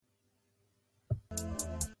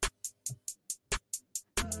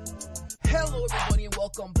Hello, everybody, and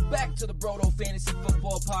welcome back to the Broto Fantasy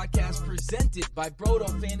Football Podcast, presented by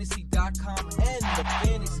BrotoFantasy.com and the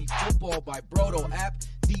Fantasy Football by Broto app,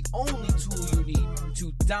 the only tool you need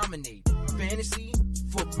to dominate fantasy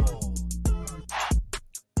football.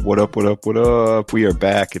 What up, what up, what up? We are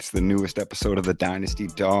back. It's the newest episode of the Dynasty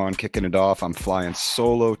Dawn, kicking it off. I'm flying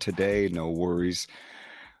solo today, no worries.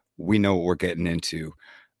 We know what we're getting into.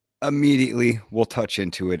 Immediately, we'll touch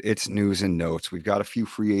into it. It's news and notes. We've got a few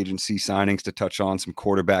free agency signings to touch on, some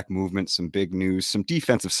quarterback movement, some big news, some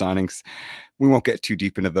defensive signings. We won't get too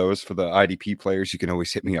deep into those. For the IDP players, you can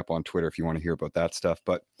always hit me up on Twitter if you want to hear about that stuff.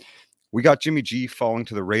 But we got Jimmy G falling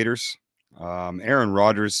to the Raiders. Aaron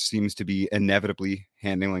Rodgers seems to be inevitably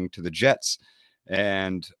handling to the Jets.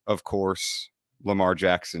 And, of course, Lamar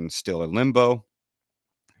Jackson still in limbo.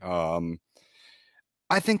 I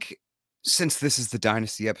think since this is the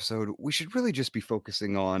Dynasty episode, we should really just be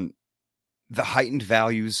focusing on the heightened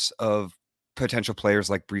values of potential players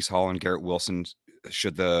like Breece Hall and Garrett Wilson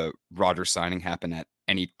should the Rodgers signing happen at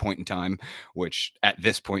any point in time, which at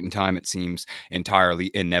this point in time, it seems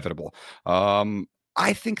entirely inevitable.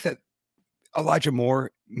 I think that Elijah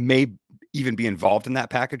Moore may even be involved in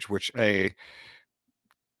that package, which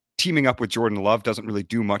teaming up with Jordan Love doesn't really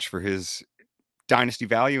do much for his dynasty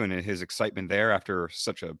value and his excitement there after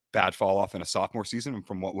such a bad fall off in a sophomore season and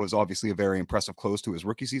from what was obviously a very impressive close to his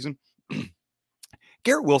rookie season.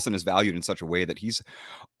 Garrett Wilson is valued in such a way that he's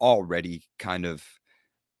already kind of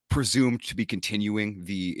presumed to be continuing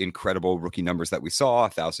the incredible rookie numbers that we saw,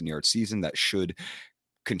 1,000-yard season that should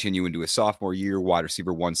continue into his sophomore year, wide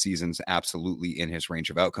receiver one seasons, absolutely in his range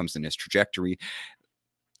of outcomes and his trajectory.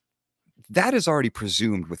 That is already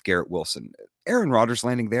presumed with Garrett Wilson. Aaron Rodgers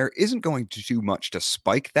landing there isn't going to do much to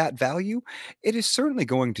spike that value. It is certainly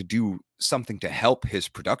going to do something to help his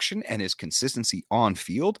production and his consistency on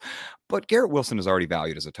field, but Garrett Wilson is already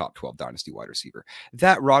valued as a top 12 dynasty wide receiver.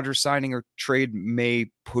 That Rodgers signing or trade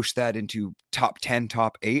may push that into top 10,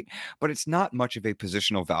 top 8, but it's not much of a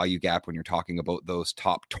positional value gap when you're talking about those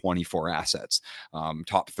top 24 assets,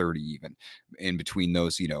 top 30 even, in between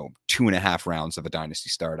those, 2.5 rounds of a dynasty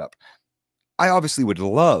startup. I obviously would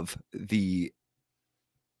love the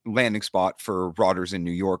landing spot for Rodgers in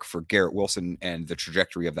New York for Garrett Wilson and the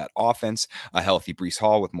trajectory of that offense, a healthy Breece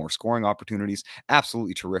Hall with more scoring opportunities,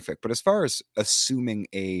 absolutely terrific. But as far as assuming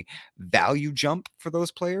a value jump for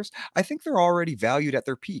those players, I think they're already valued at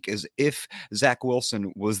their peak, as if Zach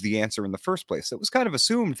Wilson was the answer in the first place. It was kind of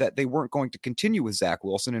assumed that they weren't going to continue with Zach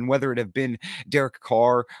Wilson, and whether it have been Derek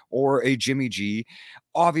Carr or a Jimmy G,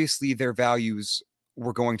 obviously their values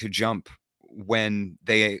were going to jump when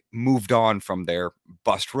they moved on from their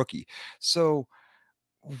bust rookie. So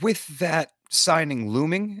with that signing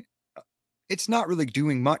looming, it's not really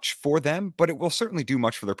doing much for them, but it will certainly do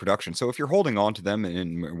much for their production. So if you're holding on to them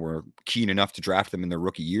and we're keen enough to draft them in their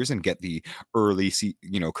rookie years and get the early,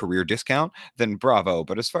 career discount, then bravo.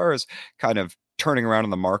 But as far as kind of turning around in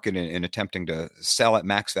the market and attempting to sell at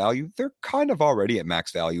max value, they're kind of already at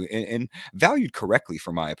max value and valued correctly,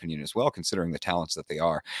 for my opinion, as well, considering the talents that they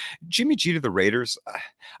are. Jimmy G to the Raiders,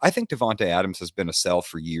 I think Davante Adams has been a sell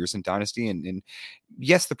for years in Dynasty. And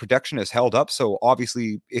yes, the production has held up. So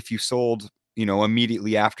obviously, if you sold,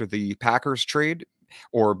 immediately after the Packers trade,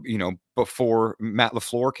 or, before Matt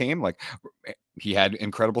LaFleur came, like he had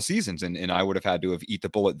incredible seasons and I would have had to have eat the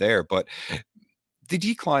bullet there. But the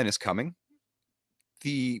decline is coming.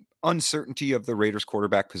 The uncertainty of the Raiders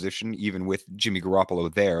quarterback position, even with Jimmy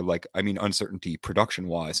Garoppolo there, uncertainty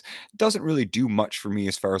production-wise, doesn't really do much for me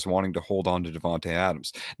as far as wanting to hold on to Davante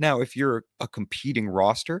Adams. Now, if you're a competing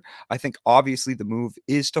roster, I think obviously the move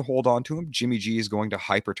is to hold on to him. Jimmy G is going to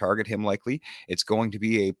hyper-target him likely. It's going to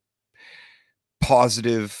be a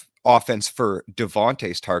positive offense for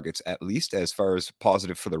Davante's targets, at least. As far as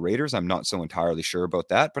positive for the Raiders, I'm not so entirely sure about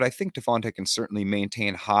that, but I think Davante can certainly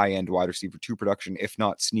maintain high-end wide receiver 2 production, if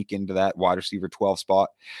not sneak into that wide receiver 12 spot.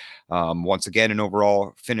 Once again, an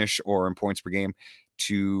overall finish or in points per game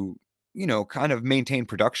to, kind of maintain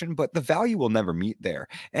production, but the value will never meet there.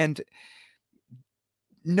 And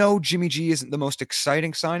no, Jimmy G isn't the most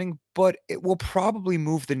exciting signing, but it will probably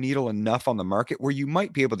move the needle enough on the market where you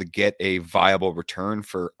might be able to get a viable return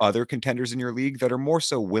for other contenders in your league that are more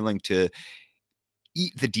so willing to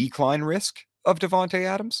eat the decline risk of Davante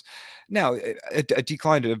Adams. Now, a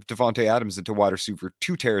decline of Davante Adams into wide receiver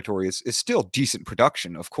 2 territory is still decent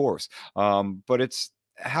production, of course, but it's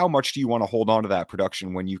how much do you want to hold on to that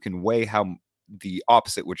production when you can weigh how the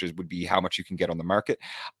opposite, which would be how much you can get on the market.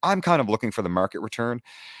 I'm kind of looking for the market return.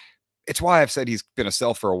 It's why I've said he's been a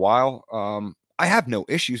sell for a while. I have no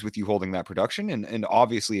issues with you holding that production. And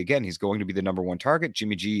obviously, again, he's going to be the number one target.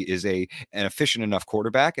 Jimmy G is an efficient enough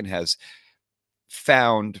quarterback and has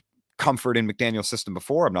found comfort in McDaniel's system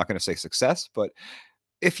before. I'm not going to say success, but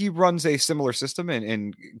if he runs a similar system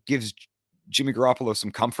and gives Jimmy Garoppolo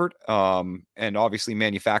some comfort, and obviously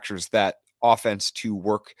manufactures that offense to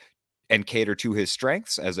work and cater to his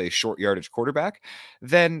strengths as a short yardage quarterback,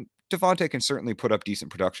 then Davante can certainly put up decent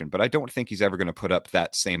production, but I don't think he's ever going to put up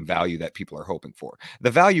that same value that people are hoping for.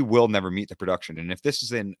 The value will never meet the production. And if this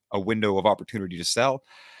is in a window of opportunity to sell,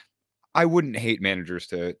 I wouldn't hate managers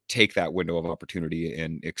to take that window of opportunity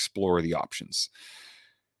and explore the options.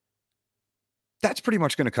 That's pretty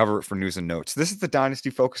much going to cover it for news and notes. This is the dynasty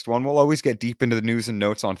focused one. We'll always get deep into the news and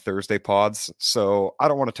notes on Thursday pods, so I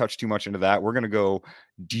don't want to touch too much into that. We're going to go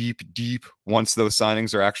deep once those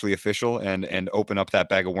signings are actually official and open up that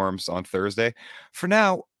bag of worms on Thursday. For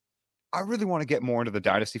now, I really want to get more into the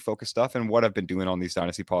dynasty focused stuff and what I've been doing on these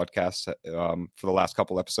dynasty podcasts for the last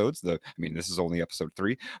couple episodes. This is only episode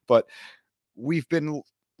 3, but we've been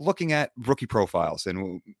looking at rookie profiles,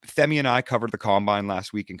 and Themi and I covered the combine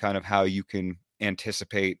last week and kind of how you can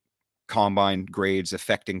anticipate combine grades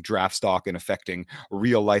affecting draft stock and affecting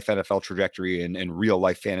real life NFL trajectory and real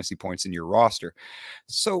life fantasy points in your roster.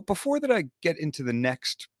 So before that, I get into the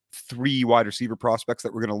next 3 wide receiver prospects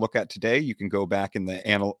that we're going to look at today, you can go back in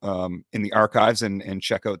the archives and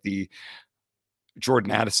check out the Jordan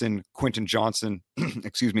Addison, Quentin Johnson,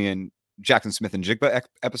 and Jackson Smith and Jigba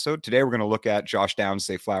episode. Today, we're going to look at Josh Downs,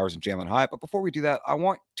 Zay Flowers, and Jalen Hyatt. But before we do that, I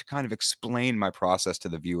want to kind of explain my process to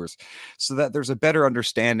the viewers so that there's a better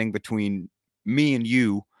understanding between me and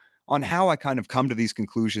you on how I kind of come to these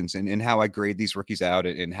conclusions and how I grade these rookies out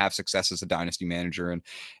and have success as a dynasty manager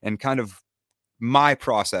and kind of my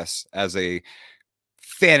process as a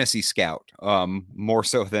fantasy scout, more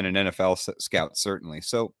so than an NFL scout, certainly.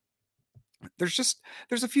 So there's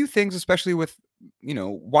a few things, especially with,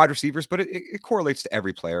 wide receivers, but it correlates to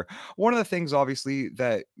every player. One of the things, obviously,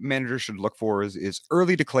 that managers should look for is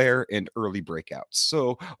early declare and early breakouts.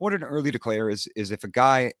 So what an early declare is if a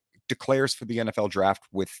guy declares for the NFL draft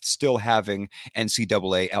with still having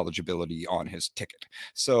NCAA eligibility on his ticket.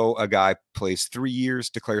 So a guy plays 3 years,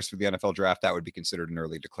 declares for the NFL draft, that would be considered an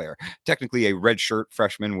early declare. Technically, a redshirt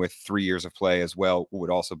freshman with 3 years of play as well would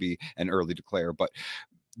also be an early declare, but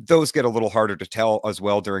those get a little harder to tell as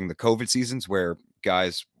well during the COVID seasons where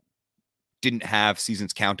guys didn't have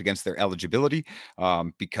seasons count against their eligibility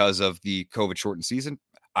because of the COVID shortened season.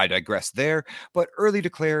 I digress there, but early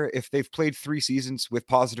declare, if they've played 3 seasons with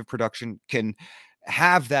positive production, can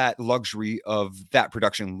have that luxury of that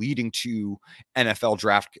production leading to NFL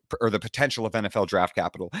draft or the potential of NFL draft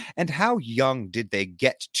capital. And how young did they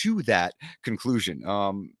get to that conclusion?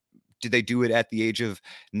 Did they do it at the age of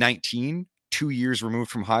 19? 2 years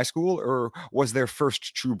removed from high school, or was their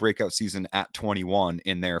first true breakout season at 21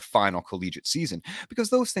 in their final collegiate season? Because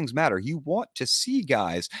those things matter. You want to see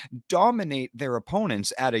guys dominate their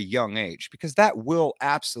opponents at a young age, because that will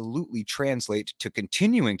absolutely translate to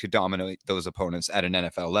continuing to dominate those opponents at an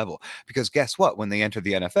NFL level. Because guess what? When they enter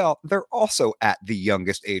the NFL, they're also at the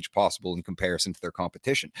youngest age possible in comparison to their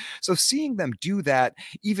competition. So seeing them do that,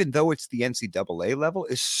 even though it's the NCAA level,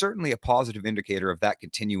 is certainly a positive indicator of that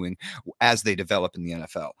continuing as they develop in the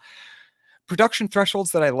NFL. Production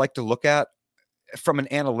thresholds that I like to look at from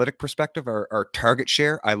an analytic perspective are target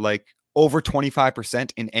share. I like over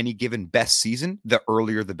 25% in any given best season. The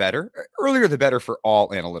earlier, the better. Earlier, the better for all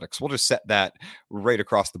analytics. We'll just set that right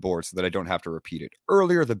across the board so that I don't have to repeat it.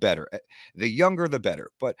 Earlier, the better. The younger, the better.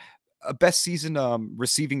 But a best season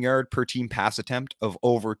receiving yard per team pass attempt of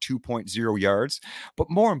over 2.0 yards. But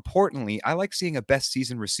more importantly, I like seeing a best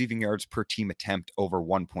season receiving yards per team attempt over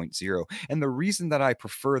 1.0. And the reason that I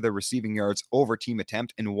prefer the receiving yards over team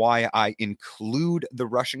attempt and why I include the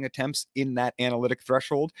rushing attempts in that analytic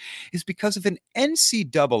threshold is because if an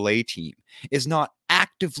NCAA team is not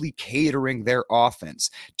actively catering their offense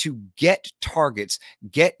to get targets,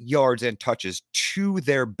 get yards and touches to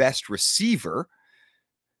their best receiver,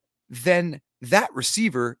 then that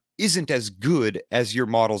receiver isn't as good as your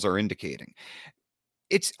models are indicating.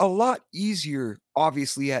 It's a lot easier,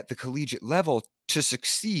 obviously, at the collegiate level to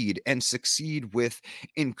succeed and succeed with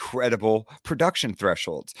incredible production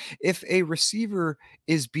thresholds. If a receiver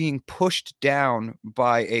is being pushed down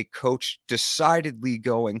by a coach decidedly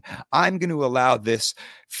going, I'm going to allow this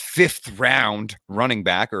 5th round running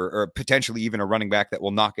back or potentially even a running back that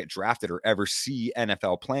will not get drafted or ever see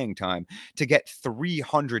NFL playing time to get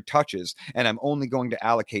 300 touches, and I'm only going to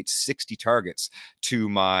allocate 60 targets to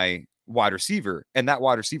my wide receiver, and that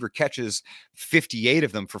wide receiver catches 58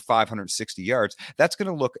 of them for 560 yards, that's going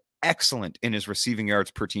to look excellent in his receiving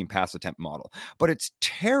yards per team pass attempt model. But it's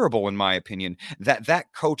terrible, in my opinion,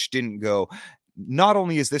 that coach didn't go, not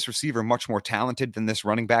only is this receiver much more talented than this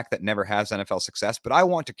running back that never has NFL success, but I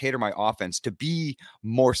want to cater my offense to be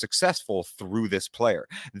more successful through this player.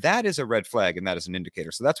 That is a red flag, and that is an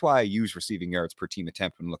indicator. So that's why I use receiving yards per team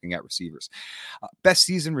attempt when looking at receivers. Best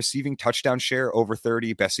season receiving touchdown share over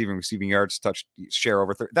 30, best season receiving yards share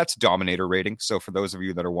over 30. That's dominator rating. So for those of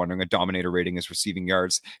you that are wondering, a dominator rating is receiving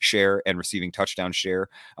yards share and receiving touchdown share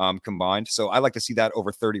combined. So I like to see that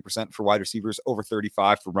over 30% for wide receivers, over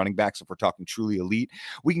 35 for running backs if we're talking truly elite.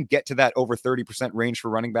 We can get to that over 30% range for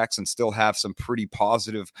running backs and still have some pretty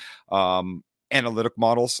positive analytic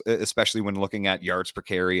models, especially when looking at yards per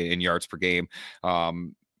carry and yards per game.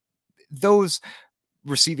 Those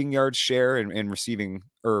receiving yards share and receiving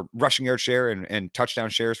or rushing yard share and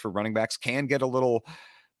touchdown shares for running backs can get a little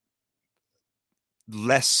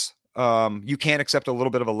less. You can accept a little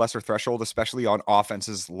bit of a lesser threshold, especially on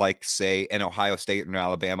offenses like, say, in Ohio State and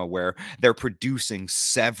Alabama, where they're producing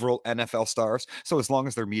several NFL stars. So as long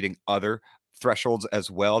as they're meeting other thresholds as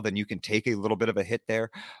well, then you can take a little bit of a hit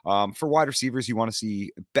there. For wide receivers, you want to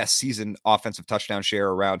see best season offensive touchdown share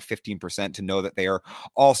around 15% to know that they are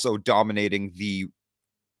also dominating the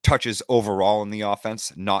touches overall in the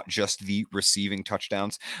offense, not just the receiving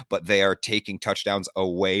touchdowns, but they are taking touchdowns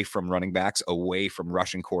away from running backs, away from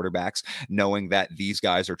rushing quarterbacks, knowing that these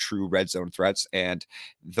guys are true red zone threats, and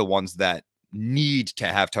the ones that need to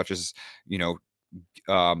have touches,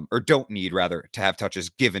 or don't need rather to have touches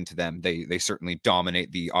given to them, they certainly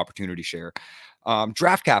dominate the opportunity share.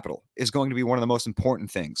 Draft capital is going to be one of the most important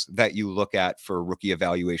things that you look at for rookie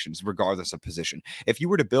evaluations, regardless of position. If you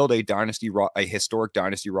were to build a historic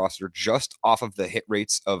dynasty roster just off of the hit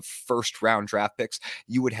rates of first round draft picks,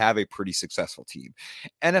 you would have a pretty successful team.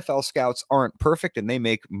 NFL scouts aren't perfect and they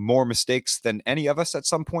make more mistakes than any of us at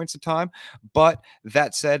some points in time. But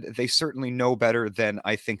that said, they certainly know better than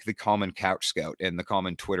I think the common couch scout and the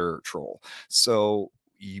common Twitter troll. So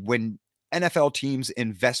when NFL teams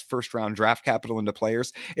invest first round draft capital into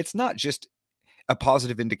players, it's not just a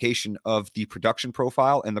positive indication of the production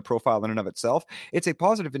profile and the profile in and of itself. It's a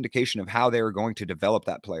positive indication of how they are going to develop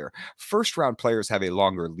that player. First round players have a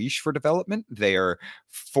longer leash for development. They are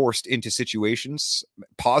forced into situations,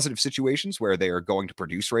 positive situations, where they are going to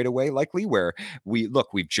produce right away, likely, where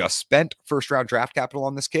we've just spent first round draft capital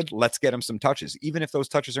on this kid. Let's get him some touches. Even if those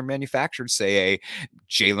touches are manufactured, say a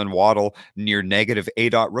Jalen Waddle near negative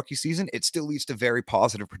A-dot rookie season, it still leads to very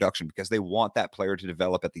positive production because they want that player to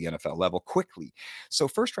develop at the NFL level quickly. So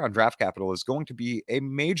first round draft capital is going to be a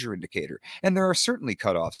major indicator. And there are certainly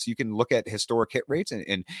cutoffs. You can look at historic hit rates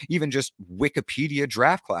and even just Wikipedia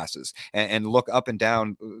draft classes and look up and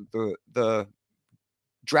down the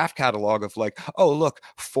draft catalog of like, oh, look,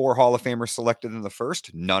 4 Hall of Famers selected in the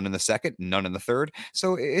first, none in the second, none in the third.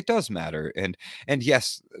 So it does matter. And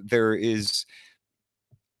yes, there is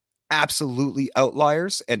absolutely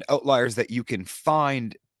outliers and outliers that you can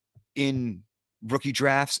find in rookie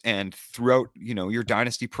drafts and throughout, your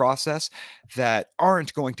dynasty process that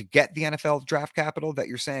aren't going to get the NFL draft capital that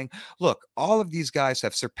you're saying, look, all of these guys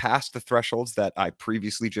have surpassed the thresholds that I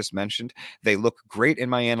previously just mentioned. They look great in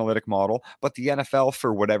my analytic model, but the NFL,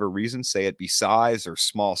 for whatever reason, say it be size or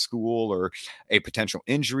small school or a potential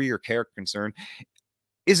injury or character concern,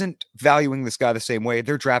 isn't valuing this guy the same way.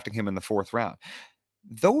 They're drafting him in the 4th round.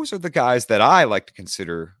 Those are the guys that I like to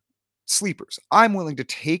consider sleepers. I'm willing to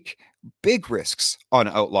take big risks on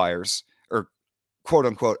outliers, or quote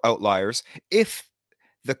unquote outliers, if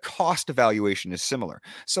the cost evaluation is similar.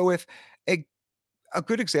 So if a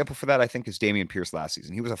good example for that, I think, is Dameon Pierce last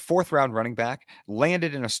season. He was a 4th round running back,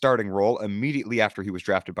 landed in a starting role immediately after he was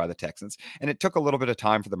drafted by the Texans, and it took a little bit of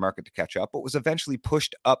time for the market to catch up, but was eventually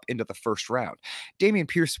pushed up into the 1st round. Dameon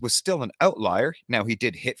Pierce was still an outlier. Now, he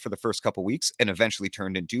did hit for the first couple weeks and eventually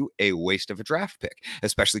turned into a waste of a draft pick,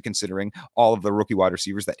 especially considering all of the rookie wide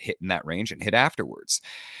receivers that hit in that range and hit afterwards.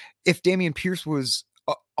 If Dameon Pierce was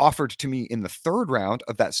offered to me in the 3rd round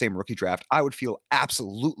of that same rookie draft, I would feel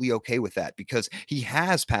absolutely okay with that because he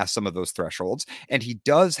has passed some of those thresholds and he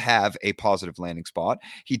does have a positive landing spot.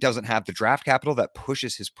 He doesn't have the draft capital that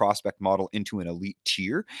pushes his prospect model into an elite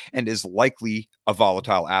tier and is likely a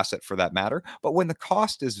volatile asset for that matter. But when the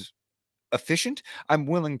cost is efficient, I'm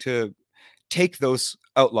willing to take those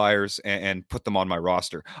outliers and put them on my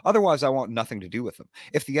roster. Otherwise, I want nothing to do with them.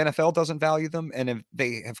 If the NFL doesn't value them and if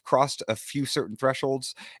they have crossed a few certain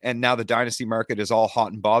thresholds and now the dynasty market is all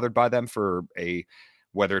hot and bothered by them for a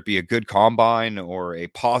whether it be a good combine or a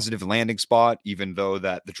positive landing spot, even though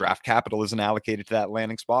that the draft capital isn't allocated to that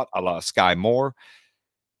landing spot, a la Sky Moore,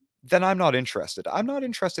 then I'm not interested. I'm not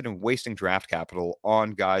interested in wasting draft capital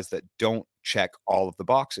on guys that don't check all of the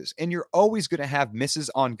boxes. And you're always going to have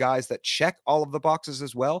misses on guys that check all of the boxes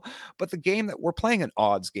as well. But the game that we're playing, an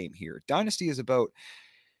odds game here. Dynasty is about,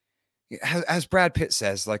 as Brad Pitt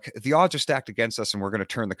says, like, the odds are stacked against us and we're going to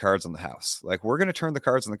turn the cards on the house. Like, we're going to turn the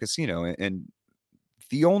cards on the casino. And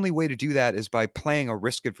the only way to do that is by playing a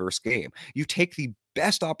risk-adverse game. You take the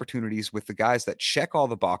best opportunities with the guys that check all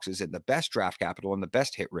the boxes and the best draft capital and the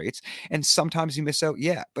best hit rates. And sometimes you miss out.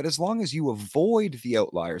 Yeah. But as long as you avoid the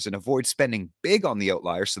outliers and avoid spending big on the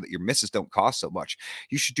outliers so that your misses don't cost so much,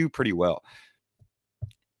 you should do pretty well.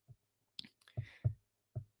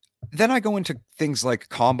 Then I go into things like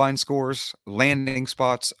combine scores, landing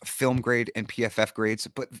spots, film grade, and PFF grades.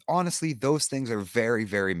 But honestly, those things are very,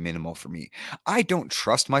 very minimal for me. I don't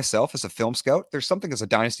trust myself as a film scout. There's something as a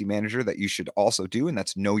dynasty manager that you should also do, and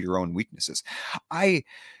that's know your own weaknesses. I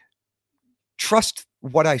trust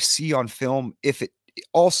what I see on film if it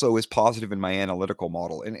also is positive in my analytical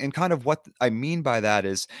model. And kind of what I mean by that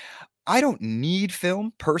is, I don't need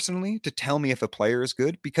film personally to tell me if a player is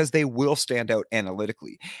good, because they will stand out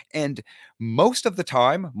analytically. And most of the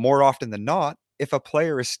time, more often than not, if a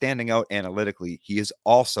player is standing out analytically, he is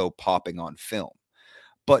also popping on film.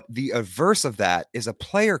 But the averse of that is a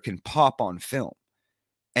player can pop on film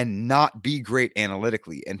and not be great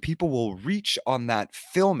analytically. And people will reach on that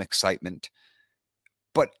film excitement,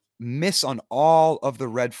 but miss on all of the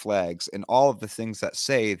red flags and all of the things that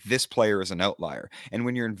say this player is an outlier. And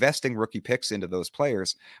when you're investing rookie picks into those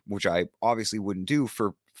players, which I obviously wouldn't do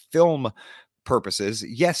for film purposes,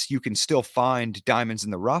 yes, you can still find diamonds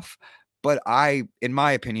in the rough, but in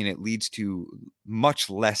my opinion, it leads to much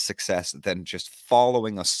less success than just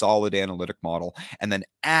following a solid analytic model and then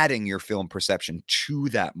adding your film perception to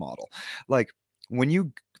that model. Like, when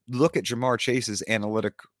you look at Ja'Marr Chase's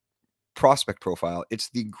analytic prospect profile, it's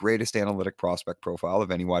the greatest analytic prospect profile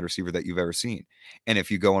of any wide receiver that you've ever seen. And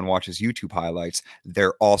if you go and watch his YouTube highlights,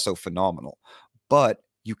 they're also phenomenal. But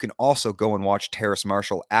you can also go and watch Terrace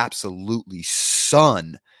Marshall absolutely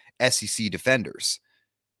sun SEC defenders,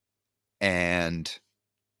 and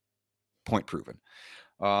point proven.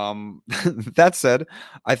 That said,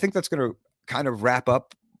 I think that's going to kind of wrap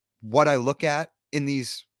up what I look at in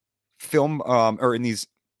these film or in these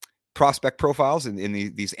prospect profiles in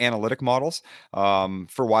these analytic models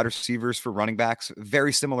for wide receivers, for running backs.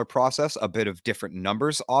 Very similar process, a bit of different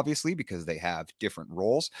numbers, obviously, because they have different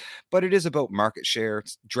roles, but it is about market share.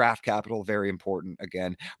 It's draft capital, very important.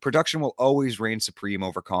 Again, production will always reign supreme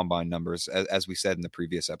over combine numbers, as we said in the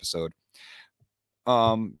previous episode.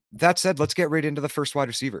 That said, let's get right into the first wide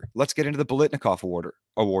receiver. Let's get into the Biletnikoff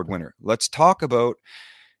Award winner. Let's talk about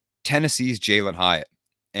Tennessee's Jalin Hyatt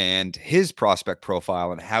and his prospect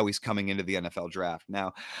profile and how he's coming into the NFL draft.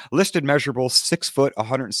 Now, listed measurable, 6 foot,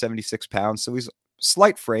 176 pounds. So he's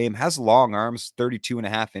slight frame, has long arms,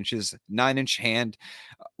 32.5 inches, 9-inch hand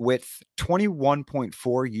width,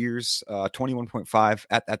 21.4 years, 21.5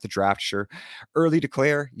 at the draft. Sure. Early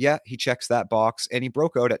declare. Yeah, he checks that box, and he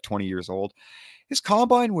broke out at 20 years old. His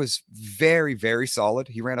combine was very, very solid.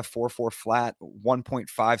 He ran a 4.4 flat,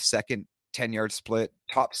 1.5 second 10-yard split,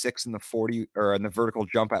 top 6 in the 40 or in the vertical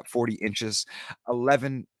jump at 40 inches,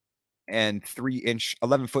 11 foot and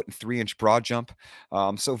 3-inch broad jump.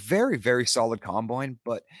 So very, very solid combine,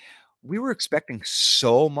 but we were expecting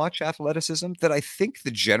so much athleticism that I think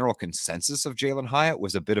the general consensus of Jalin Hyatt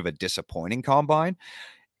was a bit of a disappointing combine.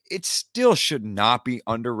 It still should not be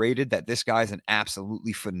underrated that this guy is an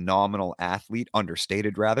absolutely phenomenal athlete,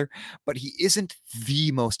 understated rather, but he isn't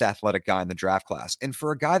the most athletic guy in the draft class. And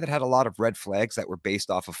for a guy that had a lot of red flags that were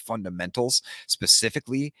based off of fundamentals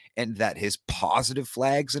specifically, and that his positive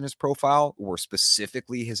flags in his profile were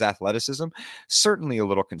specifically his athleticism, certainly a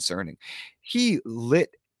little concerning. He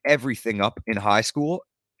lit everything up in high school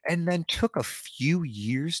and then took a few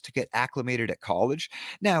years to get acclimated at college.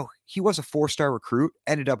 Now, he was a 4-star recruit,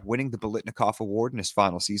 ended up winning the Biletnikoff Award in his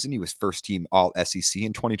final season. He was first-team All-SEC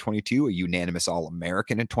in 2022, a unanimous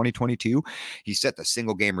All-American in 2022. He set the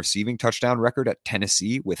single-game receiving touchdown record at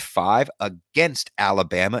Tennessee with 5 against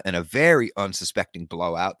Alabama in a very unsuspecting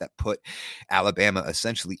blowout that put Alabama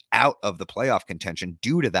essentially out of the playoff contention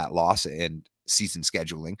due to that loss and season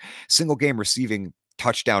scheduling. Single-game receiving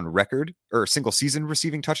touchdown record, or single season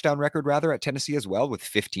receiving touchdown record rather, at Tennessee as well, with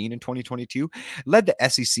 15 in 2022. Led the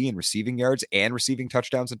SEC in receiving yards and receiving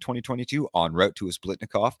touchdowns in 2022 en route to his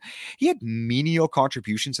Biletnikoff. He had menial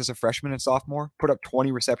contributions as a freshman and sophomore, put up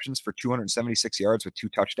 20 receptions for 276 yards with 2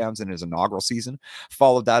 touchdowns in his inaugural season,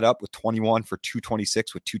 followed that up with 21 for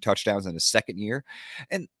 226 with 2 touchdowns in his second year.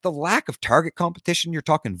 And the lack of target competition, you're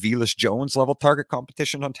talking Velus Jones level target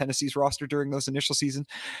competition on Tennessee's roster during those initial seasons,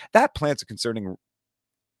 that plants a concerning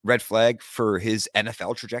red flag for his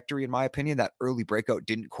NFL trajectory, in my opinion. That early breakout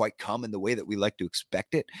didn't quite come in the way that we like to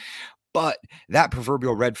expect it. But that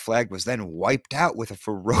proverbial red flag was then wiped out with a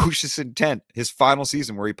ferocious intent. His final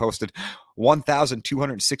season, where he posted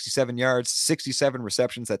 1,267 yards, 67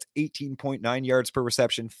 receptions. That's 18.9 yards per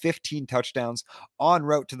reception, 15 touchdowns, en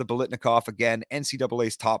route to the Biletnikoff. Again,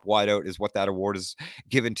 NCAA's top wideout is what that award is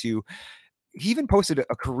given to. He even posted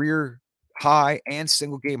a career high and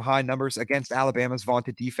single game high numbers against Alabama's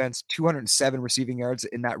vaunted defense, 207 receiving yards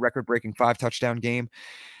in that record-breaking 5-touchdown game.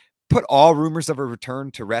 Put all rumors of a return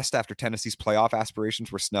to rest after Tennessee's playoff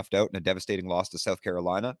aspirations were snuffed out in a devastating loss to South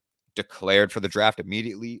Carolina. Declared for the draft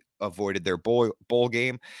immediately, avoided their bowl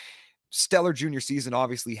game. Stellar junior season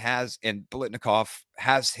obviously has, and Biletnikoff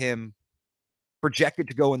has him projected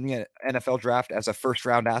to go in the NFL draft as a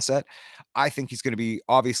first-round asset. I think he's going to be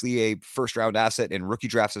obviously a first-round asset in rookie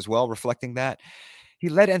drafts as well, reflecting that. He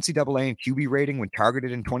led NCAA in QB rating when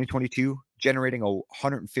targeted in 2022, generating a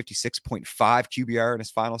 156.5 QBR in his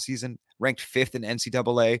final season, ranked 5th in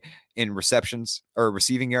NCAA in receptions or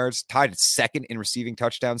receiving yards, tied second in receiving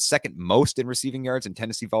touchdowns, second most in receiving yards in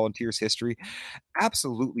Tennessee Volunteers history.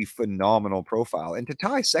 Absolutely phenomenal profile. And to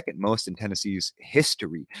tie second most in Tennessee's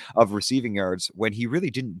history of receiving yards when he really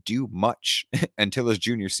didn't do much until his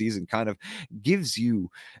junior season kind of gives you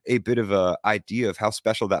a bit of an idea of how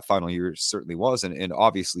special that final year certainly was. And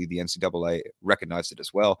obviously the NCAA recognized it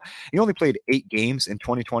as well. He only played 8 games in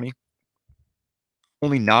 2020,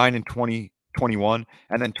 only 9 in 2021,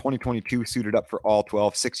 and then 2022 suited up for all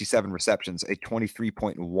 12, 67 receptions, a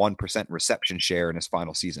 23.1% reception share in his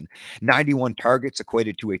final season. 91 targets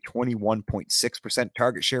equated to a 21.6%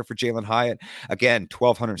 target share for Jalin Hyatt. Again,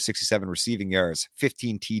 1,267 receiving yards,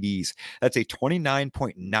 15 TDs. That's a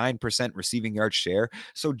 29.9% receiving yard share.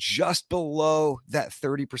 So just below that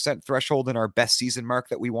 30% threshold in our best season mark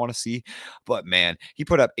that we want to see. But man, he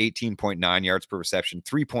put up 18.9 yards per reception,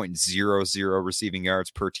 3.00 receiving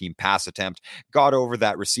yards per team pass attempt, got over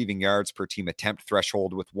that receiving yards per team attempt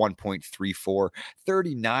threshold with 1.34,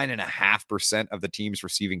 39.5% of the team's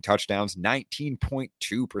receiving touchdowns,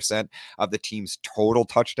 19.2% of the team's total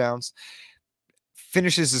touchdowns.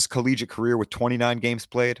 Finishes his collegiate career with 29 games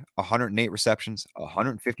played, 108 receptions,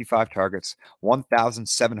 155 targets,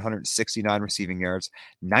 1,769 receiving yards,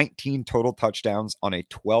 19 total touchdowns on a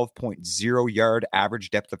 12.0 yard average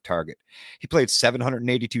depth of target. He played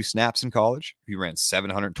 782 snaps in college. He ran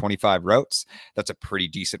 725 routes. That's a pretty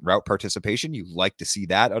decent route participation. You like to see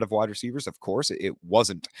that out of wide receivers. Of course, it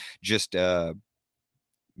wasn't just,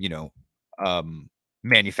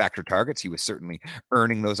 manufactured targets. He was certainly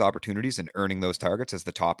earning those opportunities and earning those targets as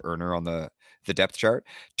the top earner on the depth chart.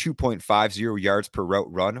 2.50 yards per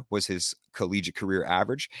route run was his collegiate career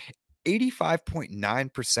average.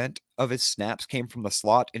 85.9% of his snaps came from the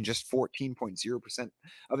slot and just 14.0%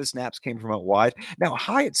 of his snaps came from out wide. Now,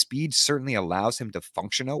 Hyatt's speed certainly allows him to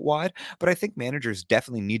function out wide, but I think managers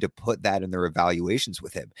definitely need to put that in their evaluations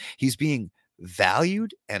with him. He's being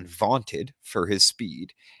valued and vaunted for his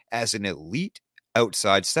speed as an elite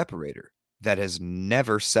outside separator that has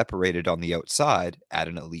never separated on the outside at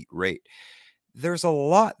an elite rate. There's a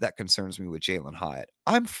lot that concerns me with Jalin Hyatt.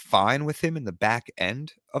 I'm fine with him in the back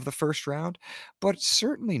end of the first round, but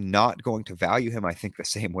certainly not going to value him, I think, the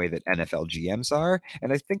same way that NFL GMs are.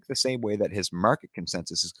 And I think the same way that his market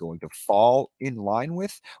consensus is going to fall in line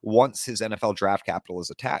with once his NFL draft capital is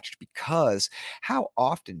attached. Because how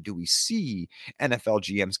often do we see NFL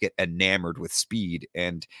GMs get enamored with speed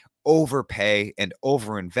and overpay and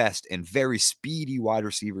overinvest in very speedy wide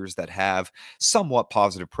receivers that have somewhat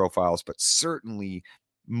positive profiles, but certainly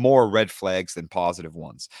more red flags than positive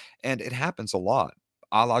ones? And it happens a lot,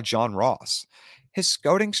 a la John Ross. His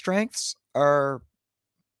scouting strengths are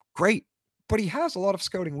great, but he has a lot of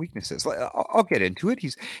scouting weaknesses. I'll get into it.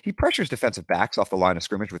 He pressures defensive backs off the line of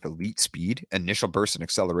scrimmage with elite speed. Initial burst and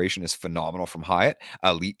acceleration is phenomenal from Hyatt.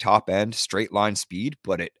 Elite top end, straight line speed,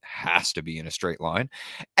 but it has to be in a straight line.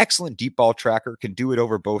 Excellent deep ball tracker, can do it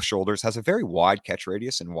over both shoulders, has a very wide catch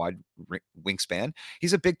radius and wide wingspan.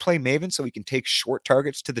 He's a big play maven, so he can take short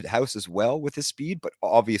targets to the house as well with his speed, but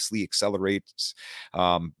obviously excels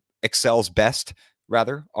best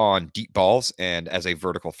rather, on deep balls and as a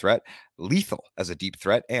vertical threat, lethal as a deep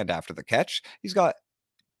threat and after the catch. He's got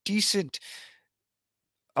decent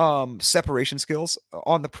separation skills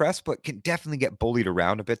on the press, but can definitely get bullied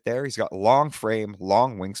around a bit there. He's got long frame,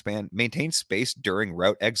 long wingspan, maintains space during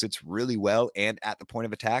route exits really well and at the point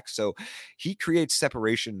of attack. So he creates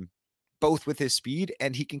separation both with his speed,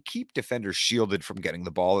 and he can keep defenders shielded from getting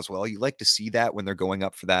the ball as well. You like to see that when they're going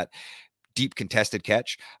up for that deep contested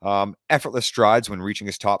catch. Effortless strides when reaching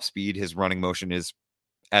his top speed. His running motion is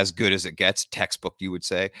as good as it gets, textbook, you would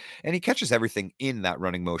say. And he catches everything in that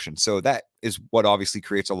running motion. So that is what obviously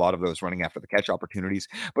creates a lot of those running after the catch opportunities,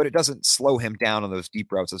 but it doesn't slow him down on those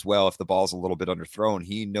deep routes as well. If the ball's a little bit underthrown,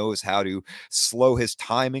 he knows how to slow his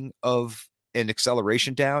timing of an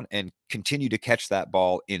acceleration down and continue to catch that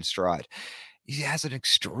ball in stride. He has an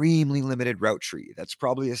extremely limited route tree. That's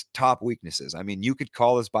probably his top weaknesses. I mean, you could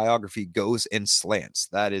call his biography Goes and Slants.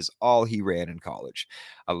 That is all he ran in college.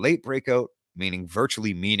 A late breakout, meaning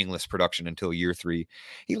virtually meaningless production until year 3.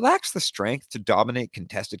 He lacks the strength to dominate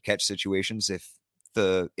contested catch situations if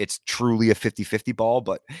it's truly a 50-50 ball,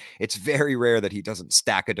 but it's very rare that he doesn't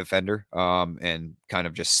stack a defender and kind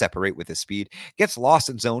of just separate with his speed. Gets lost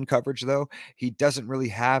in zone coverage, though. He doesn't really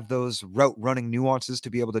have those route running nuances to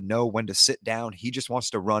be able to know when to sit down. He just wants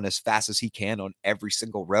to run as fast as he can on every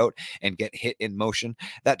single route and get hit in motion.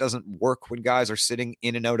 That doesn't work when guys are sitting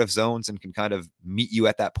in and out of zones and can kind of meet you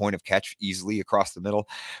at that point of catch easily across the middle.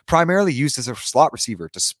 Primarily used as a slot receiver,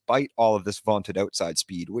 despite all of this vaunted outside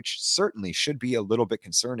speed, which certainly should be a little bit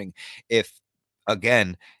concerning if,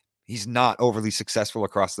 again, he's not overly successful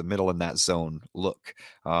across the middle in that zone look.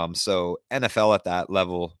 So NFL at that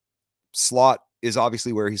level, slot is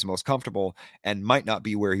obviously where he's most comfortable and might not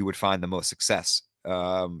be where he would find the most success.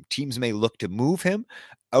 Teams may look to move him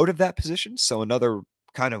out of that position. So another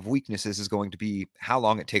kind of weaknesses is going to be how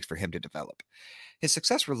long it takes for him to develop. His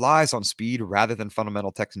success relies on speed rather than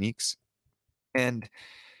fundamental techniques. And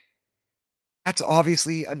that's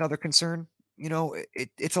obviously another concern. You know,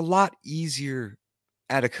 it's a lot easier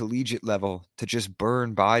at a collegiate level to just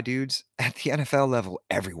burn by dudes. At the NFL level,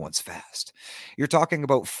 everyone's fast. You're talking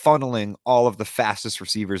about funneling all of the fastest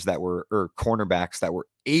receivers or cornerbacks that were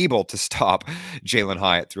able to stop Jalin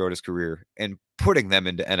Hyatt throughout his career and putting them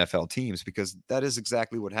into NFL teams, because that is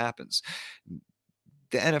exactly what happens.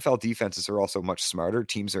 The NFL defenses are also much smarter.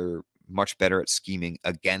 Teams are much better at scheming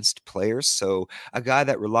against players. So a guy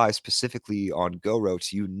that relies specifically on go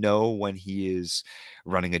routes, you know when he is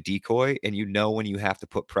running a decoy, and you know when you have to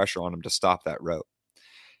put pressure on him to stop that route.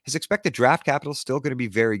 His expected draft capital is still going to be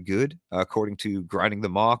very good, according to Grinding the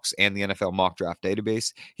Mocks and the NFL mock draft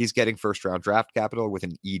database. He's getting first-round draft capital with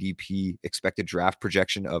an EDP expected draft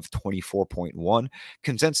projection of 24.1.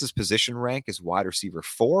 Consensus position rank is wide receiver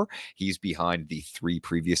 4. He's behind the 3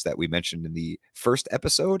 previous that we mentioned in the first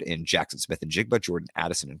episode in Jackson Smith-Njigba, Jordan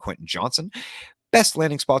Addison, and Quentin Johnson. Best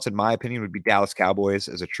landing spots, in my opinion, would be Dallas Cowboys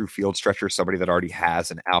as a true field stretcher, somebody that already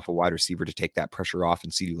has an alpha wide receiver to take that pressure off,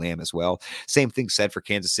 and CeeDee Lamb as well. Same thing said for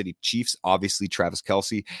Kansas City Chiefs. Obviously, Travis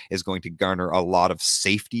Kelce is going to garner a lot of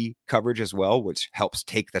safety coverage as well, which helps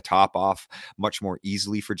take the top off much more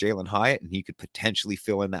easily for Jalin Hyatt, and he could potentially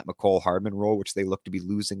fill in that McCole Hardman role, which they look to be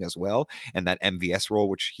losing as well, and that MVS role,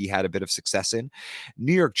 which he had a bit of success in.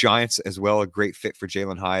 New York Giants as well, a great fit for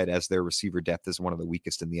Jalin Hyatt, as their receiver depth is one of the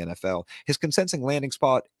weakest in the NFL. His consensus landing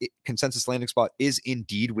spot is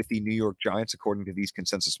indeed with the New York Giants, according to these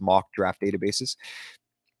consensus mock draft databases.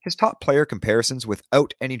 His top player comparisons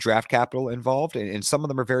without any draft capital involved, and some of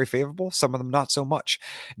them are very favorable, some of them not so much.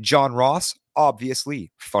 John Ross,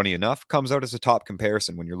 obviously, funny enough, comes out as a top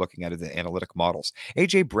comparison when you're looking at the analytic models.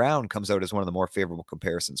 A.J. Brown comes out as one of the more favorable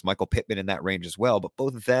comparisons. Michael Pittman in that range as well, but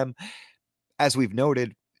both of them, as we've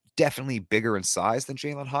noted, definitely bigger in size than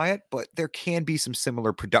Jalin Hyatt, but there can be some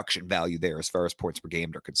similar production value there as far as points per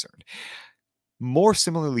game are concerned. More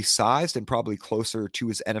similarly sized and probably closer to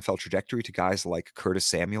his NFL trajectory to guys like Curtis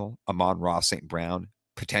Samuel, Amon-Ra St. Brown,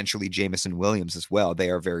 potentially Jameson Williams as well. They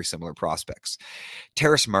are very similar prospects.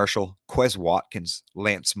 Terrace Marshall, Quez Watkins,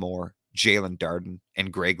 Lance Moore, Jalen Darden,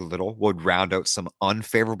 and Greg Little would round out some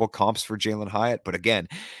unfavorable comps for Jalin Hyatt. But again,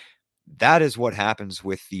 that is what happens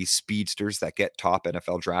with these speedsters that get top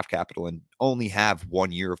NFL draft capital and only have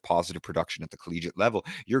 1 year of positive production at the collegiate level.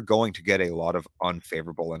 You're going to get a lot of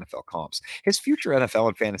unfavorable NFL comps. His future NFL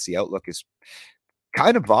and fantasy outlook is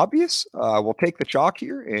kind of obvious. We'll take the chalk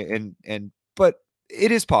here, but it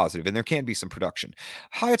is positive, and there can be some production.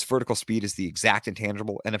 Hyatt's vertical speed is the exact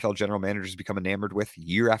intangible NFL general managers become enamored with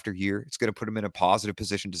year after year. It's going to put him in a positive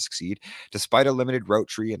position to succeed. Despite a limited route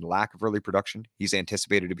tree and lack of early production, he's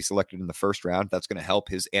anticipated to be selected in the first round. That's going to help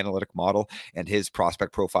his analytic model and his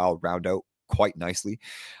prospect profile round out quite nicely.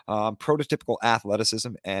 Prototypical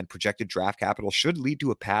athleticism and projected draft capital should lead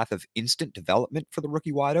to a path of instant development for the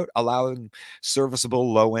rookie wideout, allowing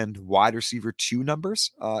serviceable low-end wide receiver 2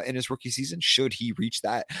 numbers in his rookie season, should he reach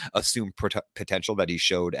that assumed potential that he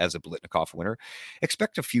showed as a Biletnikoff winner.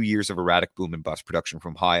 Expect a few years of erratic boom and bust production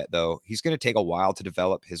from Hyatt, though. He's going to take a while to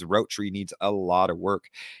develop. His route tree needs a lot of work.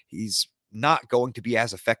 He's not going to be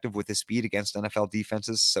as effective with his speed against NFL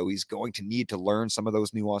defenses, so he's going to need to learn some of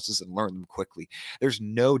those nuances and learn them quickly. There's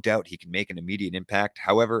no doubt he can make an immediate impact.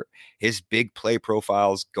 However, his big play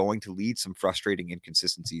profile is going to lead some frustrating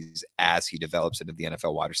inconsistencies as he develops into the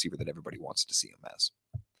NFL wide receiver that everybody wants to see him as.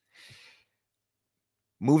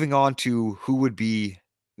 Moving on to who would be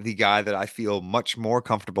the guy that I feel much more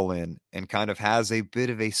comfortable in and kind of has a bit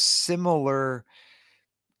of a similar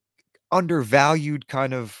undervalued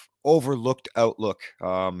kind of overlooked outlook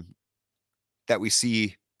that we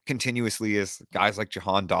see continuously as guys like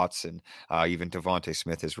Jahan Dotson, even Devontae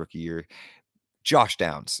Smith his rookie year. Josh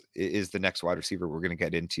Downs is the next wide receiver we're going to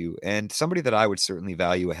get into, and somebody that I would certainly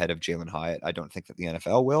value ahead of Jalen Hyatt. I don't think that the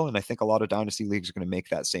NFL will, and I think a lot of dynasty leagues are going to make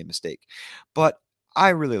that same mistake. But I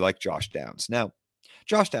really like Josh Downs. Now,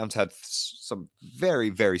 Josh Downs had some very,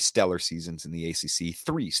 very stellar seasons in the ACC,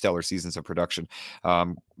 3 stellar seasons of production.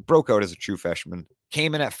 Broke out as a true freshman,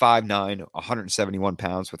 came in at 5'9", 171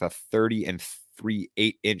 pounds with a 30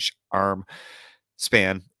 3/8-inch arm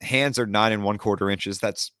span. Hands are 9 1/4 inches.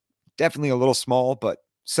 That's definitely a little small, but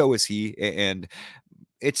so is he. And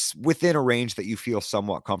it's within a range that you feel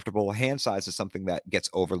somewhat comfortable. Hand size is something that gets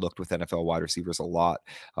overlooked with NFL wide receivers a lot.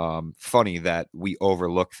 Funny that we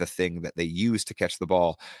overlook the thing that they use to catch the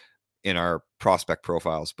ball in our prospect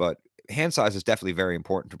profiles, but hand size is definitely very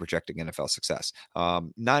important to projecting NFL success.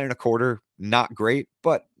 9 1/4, not great,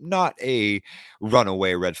 but not a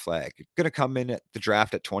runaway red flag. Going to come in at the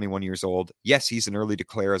draft at 21 years old. Yes, he's an early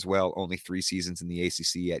declare as well. Only 3 seasons in the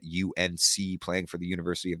ACC at UNC, playing for the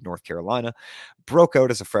University of North Carolina. Broke out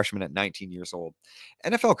as a freshman at 19 years old.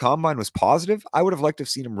 NFL Combine was positive. I would have liked to have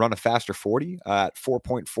seen him run a faster 40 at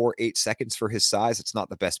 4.48 seconds for his size. It's not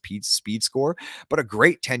the best speed score, but a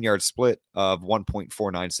great 10-yard split of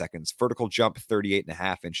 1.49 seconds. Vertical jump,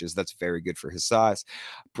 38.5 inches. That's very good for his size.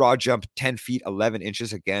 Broad jump, 10 feet, 11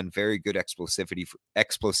 inches. Again, very good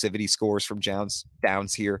explosivity scores from Downs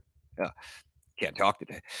here. Can't talk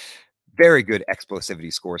today. Very good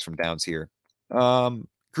explosivity scores from Downs here.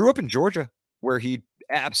 Grew up in Georgia, where he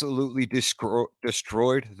absolutely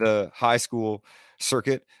destroyed the high school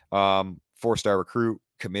circuit. 4-star recruit,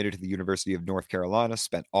 committed to the University of North Carolina,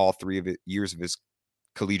 spent all 3 years of his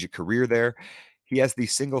collegiate career there. He has the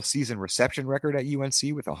single season reception record at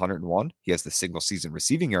UNC with 101. He has the single season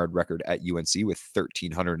receiving yard record at UNC with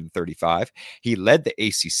 1,335. He led the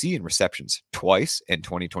ACC in receptions twice in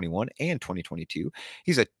 2021 and 2022.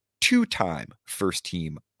 He's a 2-time first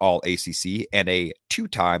team All ACC and a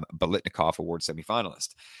 2-time Biletnikoff Award semifinalist.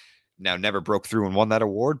 Now, never broke through and won that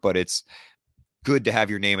award, but it's good to have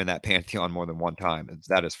your name in that pantheon more than one time.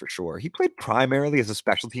 That is for sure. He played primarily as a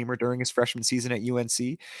special teamer during his freshman season at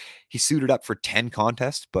UNC. He suited up for 10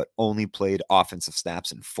 contests, but only played offensive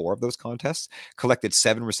snaps in 4 of those contests. Collected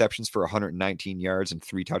 7 receptions for 119 yards and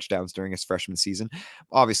 3 touchdowns during his freshman season.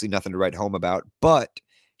 Obviously nothing to write home about, but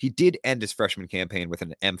he did end his freshman campaign with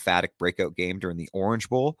an emphatic breakout game during the Orange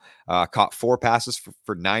Bowl. Caught 4 passes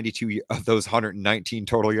for 92 of those 119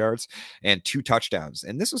 total yards and 2 touchdowns.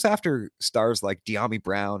 And this was after stars like De'Ami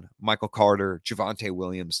Brown, Michael Carter, Javonte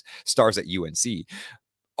Williams, stars at UNC,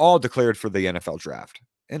 all declared for the NFL draft.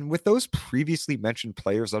 And with those previously mentioned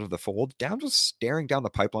players out of the fold, Downs was staring down the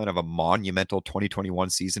pipeline of a monumental 2021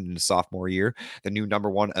 season in his sophomore year. The new number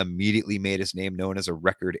 1 immediately made his name known as a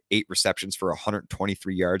record 8 receptions for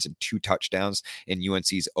 123 yards and 2 touchdowns in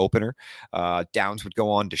UNC's opener. Downs would go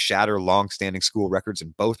on to shatter long-standing school records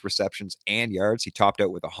in both receptions and yards. He topped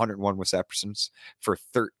out with 101 receptions for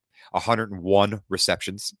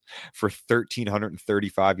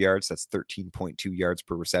 1,335 yards. That's 13.2 yards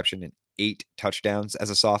per reception and 8 touchdowns as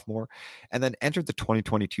a sophomore, and then entered the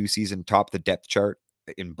 2022 season top the depth chart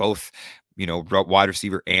in both, wide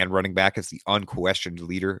receiver and running back as the unquestioned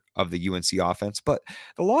leader of the UNC offense. But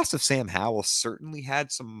the loss of Sam Howell certainly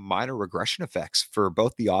had some minor regression effects for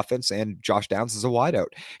both the offense and Josh Downs as a wideout.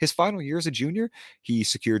 His final year as a junior, he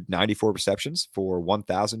secured 94 receptions for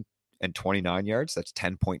 1,029 yards. That's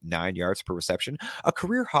 10.9 yards per reception, a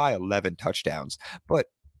career high 11 touchdowns. But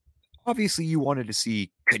obviously, you wanted to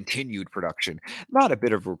see continued production, not a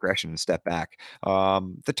bit of regression and step back.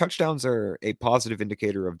 The touchdowns are a positive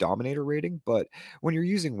indicator of dominator rating, but when you're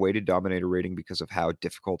using weighted dominator rating because of how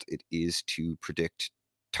difficult it is to predict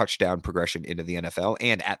touchdown progression into the NFL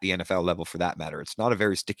and at the NFL level for that matter. It's not a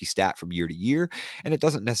very sticky stat from year to year, and it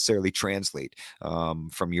doesn't necessarily translate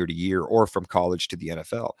from year to year or from college to the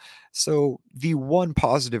NFL. So the one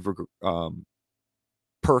positive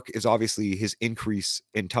perk is obviously his increase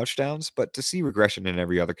in touchdowns, but to see regression in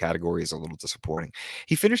every other category is a little disappointing.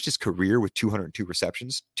 He finished his career with 202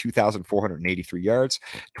 receptions, 2,483 yards,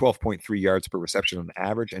 12.3 yards per reception on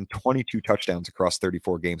average, and 22 touchdowns across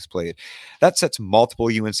 34 games played. That sets multiple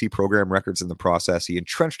UNC program records in the process. He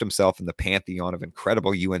entrenched himself in the pantheon of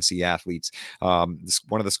incredible UNC athletes. One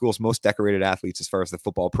of the school's most decorated athletes as far as the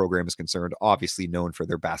football program is concerned, obviously known for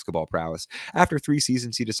their basketball prowess. After 3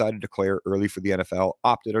 seasons, he decided to declare early for the NFL,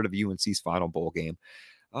 opted out of UNC's final bowl game.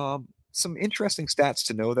 Some interesting stats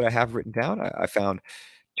to know that I have written down. I found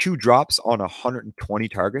 2 drops on 120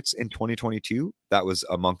 targets in 2022. That was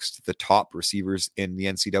amongst the top receivers in the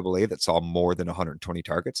NCAA that saw more than 120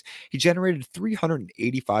 targets. He generated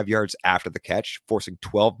 385 yards after the catch, forcing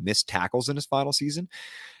 12 missed tackles in his final season.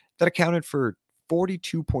 That accounted for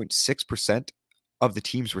 42.6% of the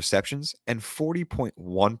team's receptions and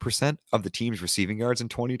 40.1% of the team's receiving yards in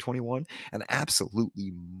 2021. An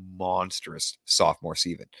absolutely monstrous sophomore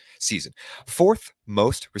season. 4th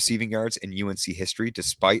most receiving yards in UNC history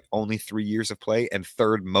despite only 3 years of play, and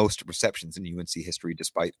 3rd most receptions in UNC history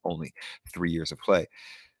despite only 3 years of play.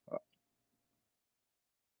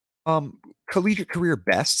 Collegiate career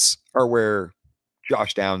bests are where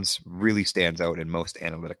Josh Downs really stands out in most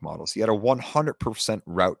analytic models. He had a 100%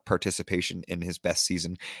 route participation in his best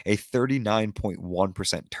season, a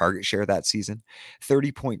 39.1% target share that season,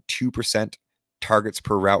 30.2% targets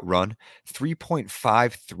per route run,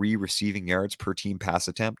 3.53 receiving yards per team pass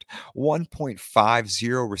attempt,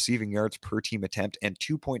 1.50 receiving yards per team attempt, and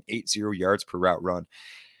 2.80 yards per route run.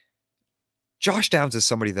 Josh Downs is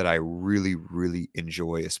somebody that I really, really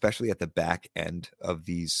enjoy, especially at the back end of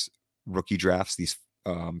these rookie drafts, these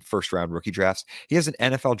first round rookie drafts. He has an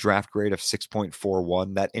NFL draft grade of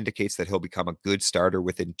 6.41. That indicates that he'll become a good starter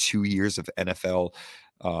within 2 years of NFL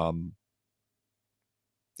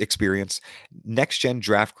experience. Next gen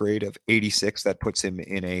draft grade of 86. That puts him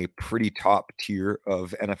in a pretty top tier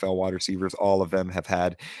of NFL wide receivers. All of them have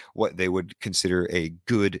had what they would consider a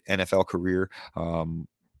good NFL career,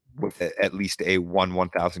 with at least a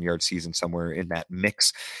 1,000 yard season somewhere in that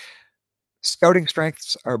mix. Scouting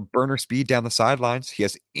strengths are burner speed down the sidelines. He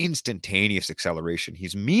has instantaneous acceleration.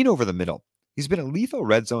 He's mean over the middle. He's been a lethal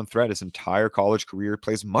red zone threat his entire college career,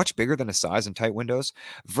 plays much bigger than his size in tight windows,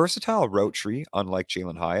 versatile route tree, unlike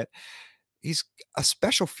Jalen Hyatt. He's a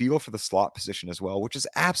special feel for the slot position as well, which is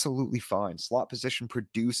absolutely fine. Slot position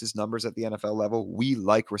produces numbers at the NFL level. We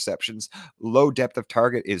like receptions. Low depth of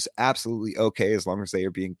target is absolutely okay as long as they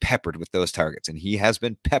are being peppered with those targets. And he has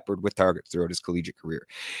been peppered with targets throughout his collegiate career.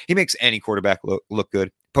 He makes any quarterback look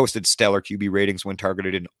good. Posted stellar QB ratings when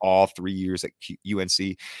targeted in all 3 years at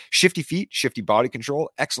UNC. Shifty feet, shifty body control,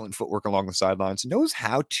 excellent footwork along the sidelines, knows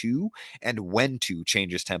how to and when to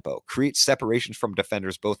change his tempo, creates separations from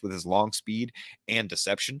defenders both with his long speed and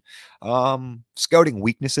deception. Scouting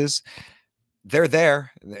weaknesses, they're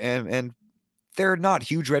there, and they're not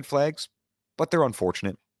huge red flags, but they're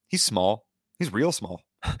unfortunate. He's small. He's real small.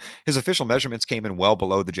 His official measurements came in well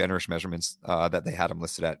below the generous measurements that they had him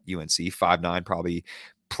listed at UNC. 5'9", probably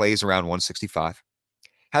plays around 165.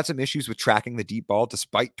 Had some issues with tracking the deep ball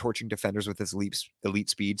despite torching defenders with his elite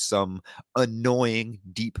speed. Some annoying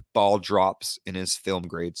deep ball drops in his film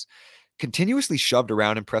grades. Continuously shoved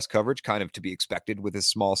around in press coverage, kind of to be expected with his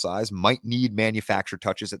small size. Might need manufactured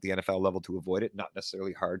touches at the NFL level to avoid it. Not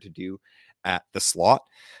necessarily hard to do at the slot.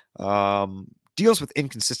 Deals with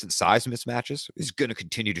inconsistent size mismatches. Is going to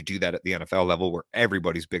continue to do that at the NFL level where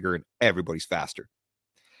everybody's bigger and everybody's faster.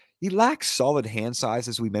 He lacks solid hand size,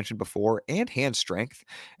 as we mentioned before, and hand strength.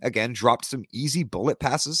 Again, dropped some easy bullet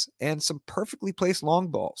passes and some perfectly placed long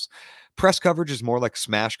balls. Press coverage is more like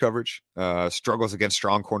smash coverage. Struggles against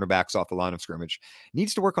strong cornerbacks off the line of scrimmage.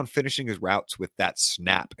 Needs to work on finishing his routes with that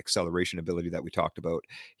snap acceleration ability that we talked about.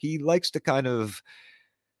 He likes to kind of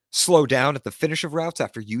slow down at the finish of routes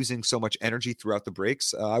after using so much energy throughout the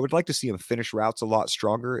breaks. I would like to see him finish routes a lot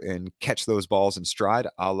stronger and catch those balls in stride,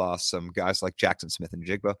 a la some guys like Jackson Smith and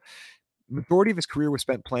Jigba. Majority of his career was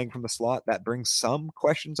spent playing from the slot. That brings some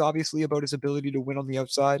questions, obviously, about his ability to win on the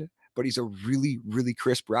outside, but he's a really, really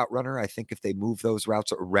crisp route runner. I think if they move those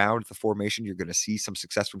routes around the formation, you're going to see some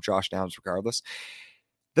success from Josh Downs regardless.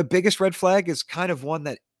 The biggest red flag is kind of one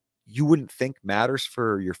that you wouldn't think matters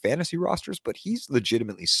for your fantasy rosters, but he's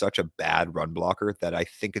legitimately such a bad run blocker that I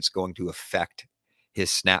think it's going to affect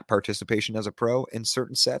his snap participation as a pro in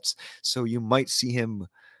certain sets. So you might see him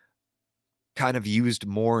kind of used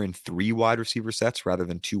more in 3 wide receiver sets rather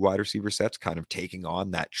than 2 wide receiver sets, kind of taking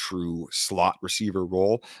on that true slot receiver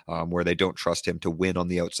role where they don't trust him to win on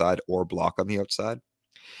the outside or block on the outside.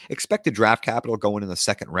 Expected draft capital going in the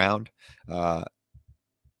second round.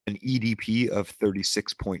 An EDP of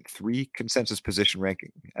 36.3, consensus position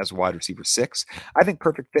ranking as wide receiver 6. I think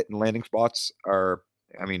perfect fit and landing spots are,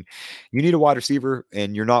 I mean, you need a wide receiver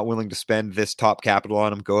and you're not willing to spend this top capital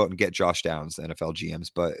on him, go out and get Josh Downs, the NFL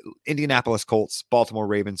GMs. But Indianapolis Colts, Baltimore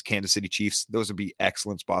Ravens, Kansas City Chiefs, those would be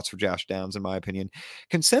excellent spots for Josh Downs, in my opinion.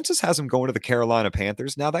 Consensus has him going to the Carolina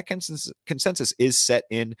Panthers. Now, that consensus is set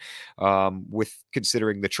in with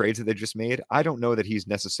considering the trades that they just made. I don't know that he's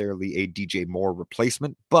necessarily a DJ Moore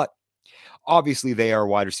replacement, but obviously they are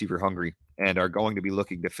wide receiver hungry and are going to be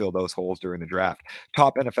looking to fill those holes during the draft.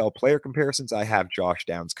 Top NFL player comparisons, I have Josh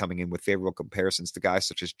Downs coming in with favorable comparisons to guys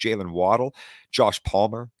such as Jalen Waddle, Josh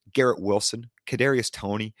Palmer, Garrett Wilson, Kadarius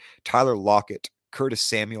Toney, Tyler Lockett, Curtis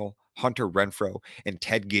Samuel, Hunter Renfrow, and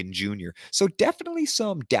Ted Ginn Jr. So definitely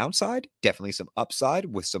some downside, definitely some upside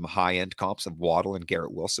with some high-end comps of Waddle and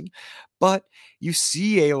Garrett Wilson. But you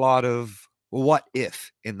see a lot of what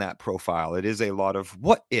if in that profile. It is a lot of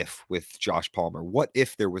what if with Josh Palmer. What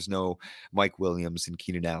if there was no Mike Williams and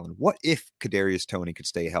Keenan Allen? What if Kadarius Toney could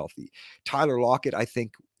stay healthy? Tyler Lockett, I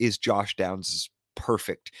think, is Josh Downs'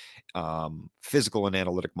 perfect physical and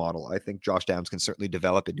analytic model. I think Josh Downs can certainly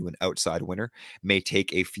develop into an outside winner. May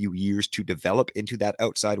take a few years to develop into that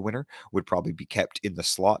outside winner. Would probably be kept in the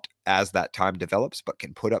slot as that time develops, but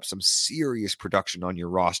can put up some serious production on your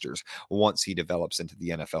rosters once he develops into the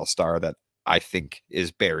NFL star that I think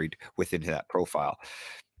is buried within that profile.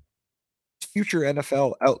 Future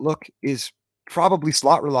NFL outlook is probably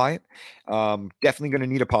slot reliant. Definitely going to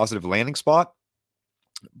need a positive landing spot,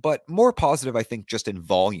 but more positive, I think, just in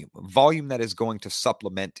volume that is going to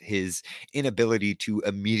supplement his inability to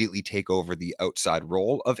immediately take over the outside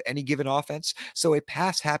role of any given offense. So a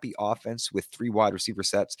pass happy offense with 3 wide receiver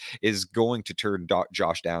sets is going to turn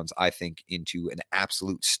Josh Downs, I think, into an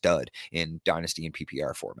absolute stud in dynasty and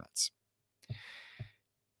PPR formats.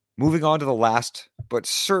 Moving on to the last, but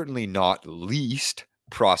certainly not least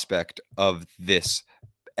prospect of this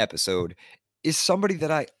episode is somebody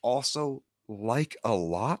that I also like a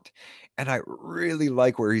lot. And I really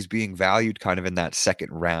like where he's being valued kind of in that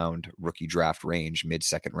second round rookie draft range,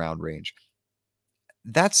 mid-second round range.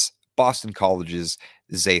 That's Boston College's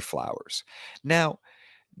Zay Flowers. Now,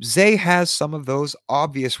 Zay has some of those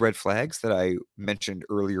obvious red flags that I mentioned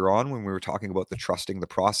earlier on when we were talking about the trusting the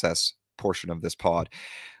process portion of this pod,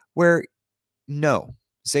 where no,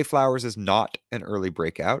 Zay Flowers is not an early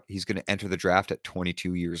breakout. He's going to enter the draft at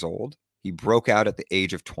 22 years old. He broke out at the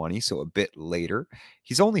age of 20, so a bit later.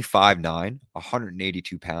 He's only 5'9",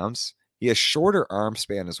 182 pounds. He has shorter arm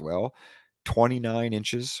span as well, 29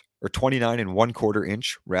 inches, or 29 and 1/4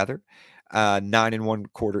 inch, rather, 9 and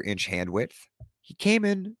 1/4 inch hand width. He came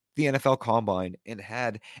in the NFL Combine and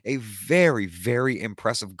had a very, very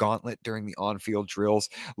impressive gauntlet during the on-field drills,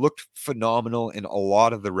 looked phenomenal in a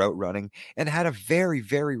lot of the route running, and had a very,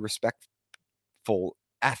 very respectful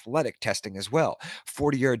athletic testing as well.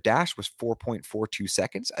 40-yard dash was 4.42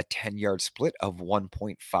 seconds, a 10-yard split of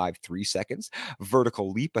 1.53 seconds,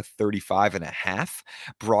 vertical leap of 35.5,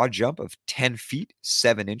 broad jump of 10 feet,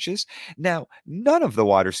 7 inches. Now, none of the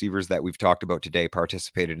wide receivers that we've talked about today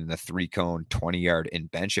participated in the 3-cone 20-yard in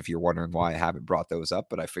bench, if you're wondering why I haven't brought those up,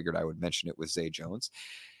 but I figured I would mention it with Zay Jones.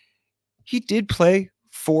 He did play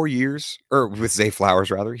 4 years, or with Zay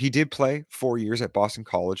Flowers, rather. He did play 4 years at Boston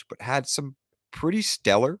College, but had some pretty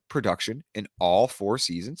stellar production in all 4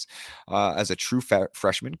 seasons. As a true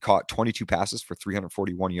freshman, caught 22 passes for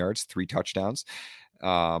 341 yards, 3 touchdowns.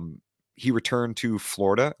 He returned to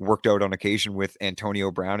Florida, worked out on occasion with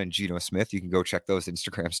Antonio Brown and Geno Smith. You can go check those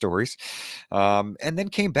Instagram stories. And then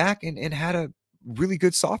came back and had a really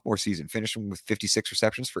good sophomore season, finishing with 56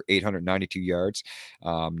 receptions for 892 yards,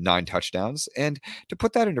 9 touchdowns. And to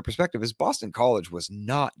put that into perspective, is Boston College was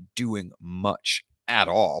not doing much at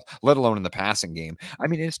all, let alone in the passing game. I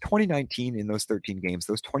mean, it's 2019 in those 13 games,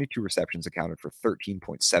 those 22 receptions accounted for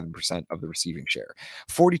 13.7% of the receiving share.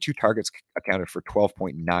 42 targets accounted for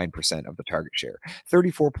 12.9% of the target share.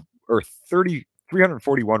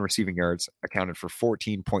 341 receiving yards accounted for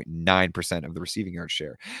 14.9% of the receiving yard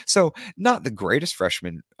share. So not the greatest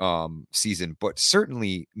freshman season, but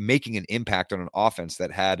certainly making an impact on an offense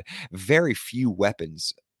that had very few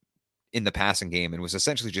weapons in the passing game and was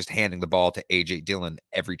essentially just handing the ball to A.J. Dillon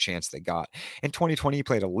every chance they got. In 2020, he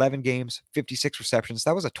played 11 games, 56 receptions.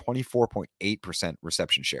 That was a 24.8%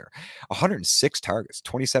 reception share. 106 targets,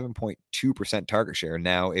 27.2% target share.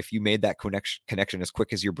 Now, if you made that connection as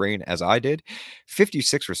quick as your brain as I did,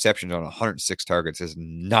 56 receptions on 106 targets is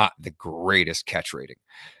not the greatest catch rating.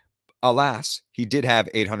 Alas, he did have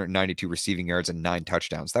 892 receiving yards and 9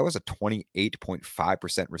 touchdowns. That was a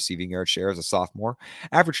 28.5% receiving yard share as a sophomore,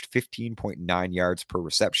 averaged 15.9 yards per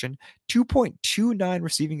reception, 2.29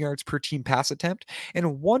 receiving yards per team pass attempt,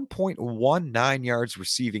 and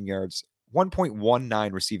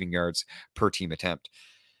 1.19 receiving yards per team attempt.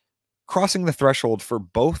 Crossing the threshold for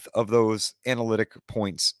both of those analytic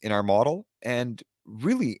points in our model, and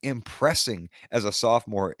really impressing as a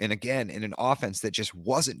sophomore, and again in an offense that just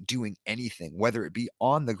wasn't doing anything, whether it be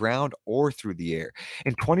on the ground or through the air.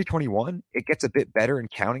 In 2021, it gets a bit better in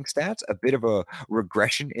counting stats, a bit of a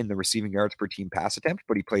regression in the receiving yards per team pass attempt,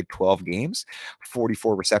 but he played 12 games,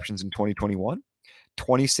 44 receptions in 2021,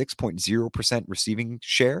 26.0% receiving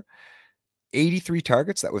share, 83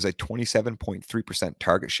 targets. That was a 27.3%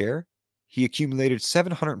 target share. He accumulated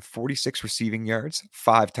 746 receiving yards,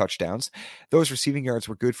 5 touchdowns. Those receiving yards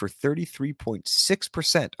were good for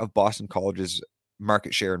 33.6% of Boston College's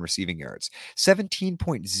market share in receiving yards.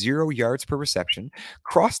 17.0 yards per reception,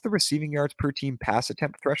 crossed the receiving yards per team pass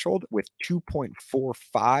attempt threshold with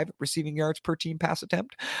 2.45 receiving yards per team pass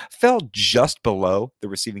attempt, fell just below the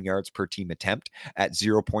receiving yards per team attempt at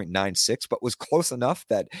 0.96, but was close enough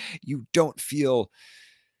that you don't feel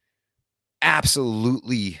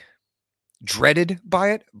absolutely dreaded by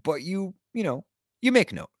it, but you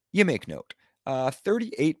make note.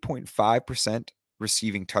 38.5%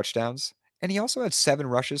 receiving touchdowns. And he also had 7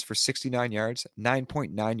 rushes for 69 yards,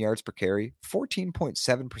 9.9 yards per carry,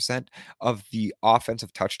 14.7% of the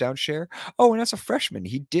offensive touchdown share. Oh, and as a freshman,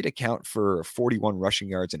 he did account for 41 rushing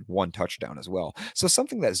yards and 1 touchdown as well. So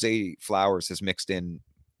something that Zay Flowers has mixed in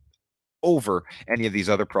over any of these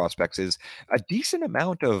other prospects is a decent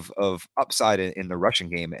amount of upside in the rushing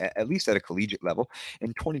game, at least at a collegiate level. In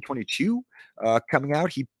 2022, coming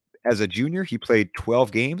out, as a junior, he played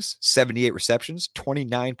 12 games, 78 receptions,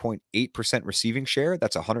 29.8% receiving share.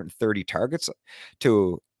 That's 130 targets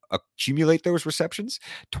to accumulate those receptions,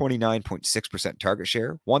 29.6% target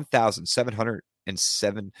share,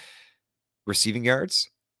 1,707 receiving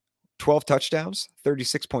yards, 12 touchdowns,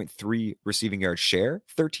 36.3 receiving yard share,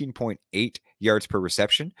 13.8 yards per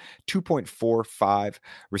reception, 2.45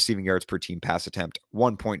 receiving yards per team pass attempt,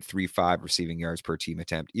 1.35 receiving yards per team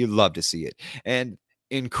attempt. You love to see it. And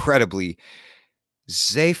incredibly,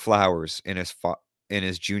 Zay Flowers in his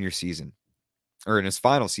junior season, or in his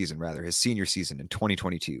final season rather, his senior season in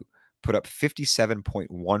 2022, put up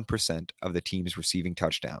 57.1% of the team's receiving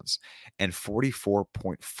touchdowns and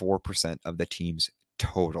 44.4% of the team's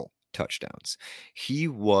total touchdowns. He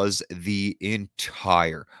was the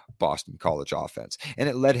entire Boston College offense, and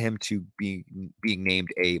it led him to being named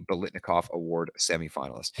a Biletnikoff Award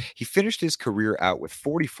semifinalist. He finished his career out with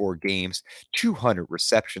 44 games, 200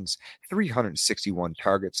 receptions, 361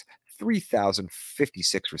 targets,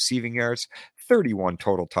 3,056 receiving yards, 31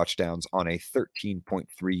 total touchdowns on a 13.3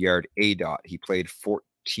 yard ADOT. He played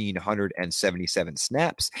 1,477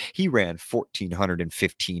 snaps. He ran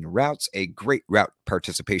 1,415 routes, a great route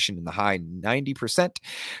participation in the high 90%,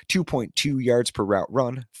 2.2 yards per route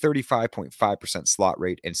run, 35.5% slot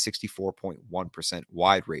rate, and 64.1%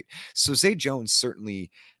 wide rate. So Zay Jones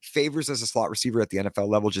certainly favors as a slot receiver at the NFL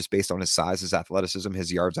level just based on his size, his athleticism,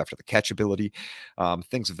 his yards after the catch ability,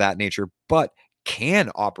 things of that nature, but can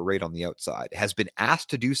operate on the outside, has been asked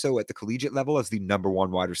to do so at the collegiate level as the #1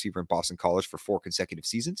 wide receiver in Boston College for 4 consecutive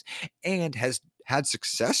seasons, and has had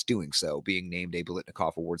success doing so, being named a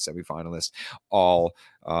Biletnikoff Award semifinalist, all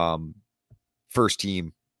first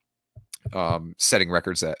team setting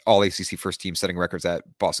records at all ACC first team setting records at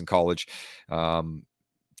Boston College.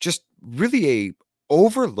 Just really a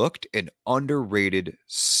overlooked and underrated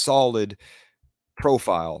solid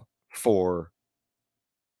profile for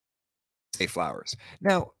Zay Flowers.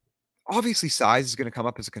 Now, obviously, size is going to come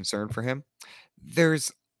up as a concern for him. There's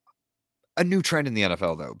a new trend in the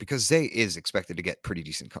NFL, though, because Zay is expected to get pretty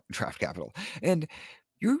decent draft capital. And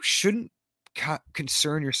you shouldn't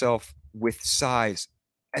concern yourself with size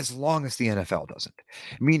as long as the NFL doesn't.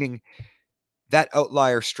 Meaning that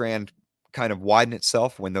outlier strand kind of widen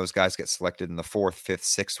itself when those guys get selected in the 4th, 5th,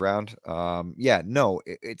 6th round.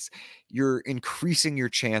 It's you're increasing your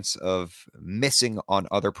chance of missing on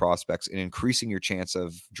other prospects and increasing your chance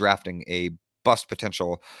of drafting a bust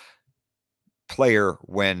potential player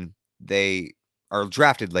when they are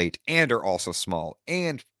drafted late and are also small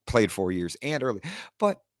and played 4 years and early.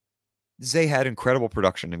 But Zay had incredible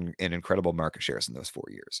production and incredible market shares in those 4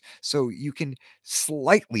 years. So you can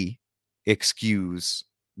slightly excuse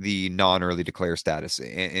the non-early declare status,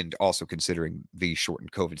 and also considering the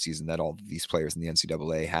shortened COVID season that all of these players in the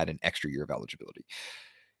NCAA had an extra year of eligibility.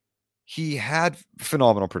 He had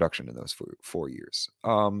phenomenal production in those 4 years.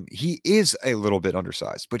 He is a little bit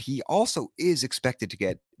undersized, but he also is expected to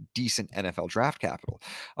get decent NFL draft capital.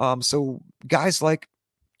 So guys like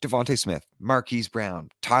Devontae Smith, Marquise Brown,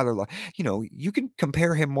 Tyler, you can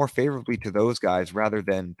compare him more favorably to those guys rather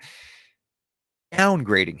than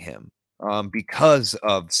downgrading him because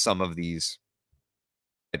of some of these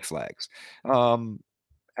red flags.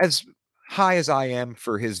 As high as I am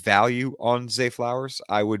for his value on Zay Flowers,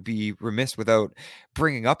 I would be remiss without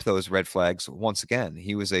bringing up those red flags once again.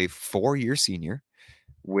 He was a 4-year senior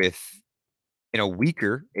in a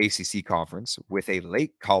weaker ACC conference with a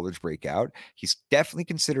late college breakout. He's definitely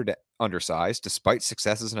considered undersized despite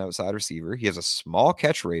success as an outside receiver. He has a small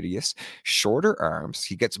catch radius, shorter arms.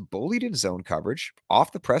 He gets bullied in zone coverage,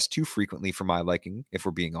 off the press too frequently for my liking, if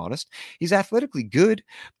we're being honest. He's athletically good,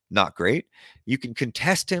 not great. You can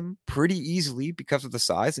contest him pretty easily because of the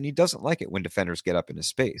size, and he doesn't like it when defenders get up in his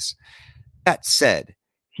space. That said,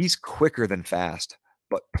 he's quicker than fast,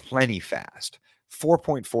 but plenty fast.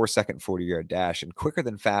 4.4 second 40-yard dash, and quicker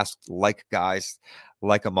than fast, like guys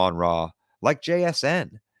like Amon-Ra, like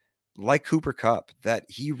JSN, like Cooper Kupp, that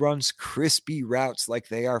he runs crispy routes like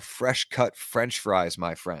they are fresh cut French fries,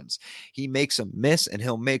 my friends. He makes them miss and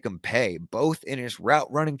he'll make them pay, both in his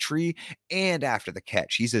route running tree and after the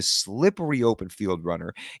catch. He's a slippery open field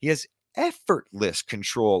runner. He has effortless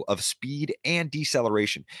control of speed and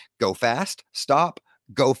deceleration. Go fast, stop,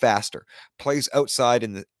 go faster. Plays outside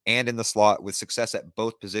in the slot with success at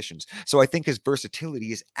both positions. So I think his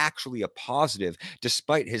versatility is actually a positive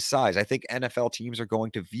despite his size. I think NFL teams are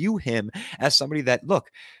going to view him as somebody that, look,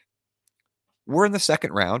 we're in the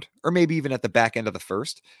second round or maybe even at the back end of the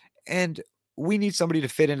first, and we need somebody to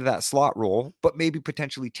fit into that slot role, but maybe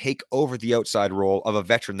potentially take over the outside role of a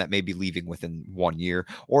veteran that may be leaving within 1 year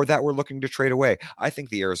or that we're looking to trade away. I think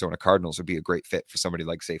the Arizona Cardinals would be a great fit for somebody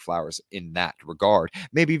like Zay Flowers in that regard.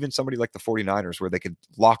 Maybe even somebody like the 49ers where they could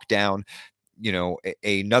lock down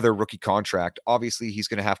another rookie contract. Obviously, he's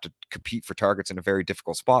going to have to compete for targets in a very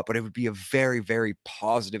difficult spot, but it would be a very, very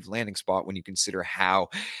positive landing spot when you consider how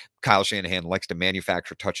Kyle Shanahan likes to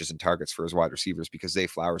manufacture touches and targets for his wide receivers, because Zay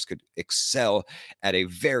Flowers could excel at a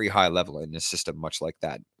very high level in a system much like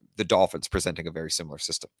that. The Dolphins presenting a very similar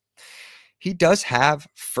system. He does have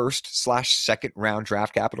first/second round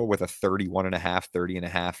draft capital with a 31.5,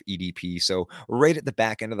 30.5 EDP. So right at the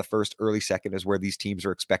back end of the first, early second is where these teams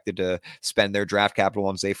are expected to spend their draft capital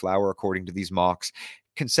on Zay Flower, according to these mocks.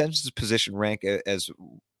 Consensus position rank as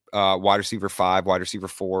wide receiver 5, wide receiver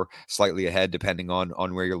 4, slightly ahead, depending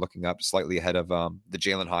on where you're looking up, slightly ahead of the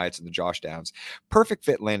Jalen Hyatts and the Josh Downs. Perfect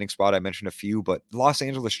fit landing spot. I mentioned a few, but Los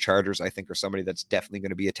Angeles Chargers, I think, are somebody that's definitely going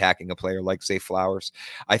to be attacking a player like Zay Flowers.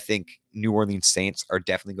 I think New Orleans Saints are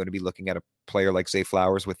definitely going to be looking at a player like Zay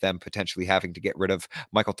Flowers, with them potentially having to get rid of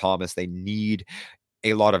Michael Thomas. They need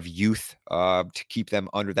a lot of youth to keep them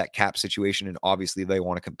under that cap situation. And obviously they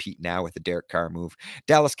want to compete now with the Derek Carr move.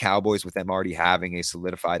 Dallas Cowboys, with them already having a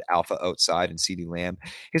solidified alpha outside in CeeDee Lamb.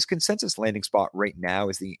 His consensus landing spot right now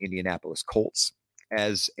is the Indianapolis Colts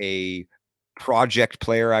as a project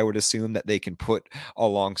player, I would assume, that they can put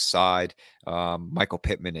alongside Michael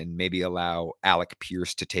Pittman and maybe allow Alec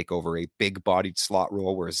Pierce to take over a big bodied slot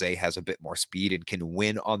role where Zay has a bit more speed and can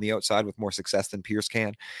win on the outside with more success than Pierce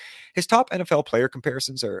can. His top NFL player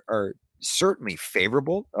comparisons are certainly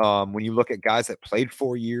favorable. When you look at guys that played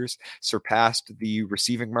 4 years, surpassed the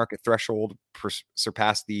receiving market threshold,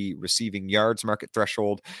 surpassed the receiving yards market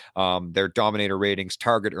threshold, their dominator ratings,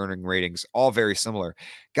 target earning ratings, all very similar.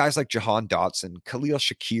 Guys like Jahan Dotson, Khalil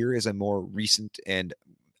Shakir is a more recent and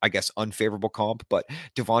I guess unfavorable comp, but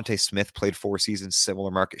Devontae Smith played 4 seasons, similar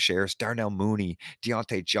market shares. Darnell Mooney,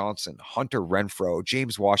 Deontay Johnson, Hunter Renfrow,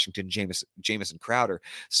 James Washington, Jamison Crowder.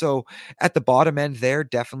 So at the bottom end there,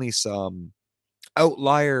 definitely some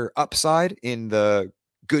outlier upside in the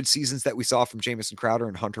good seasons that we saw from Jamison Crowder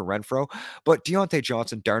and Hunter Renfrow. But Deontay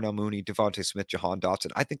Johnson, Darnell Mooney, Devontae Smith, Jahan Dotson,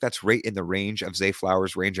 I think that's right in the range of Zay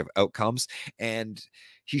Flowers' range of outcomes. And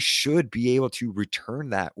he should be able to return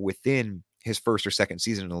that within his first or second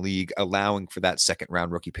season in the league, allowing for that second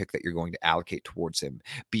round rookie pick that you're going to allocate towards him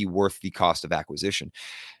be worth the cost of acquisition.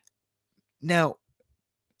 Now,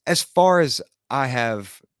 as far as I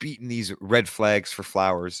have beaten these red flags for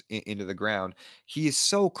Flowers into the ground. He is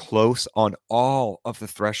so close on all of the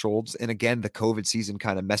thresholds. And again, the COVID season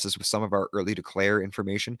kind of messes with some of our early declare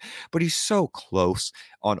information, but he's so close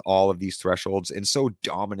on all of these thresholds and so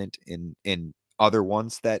dominant in other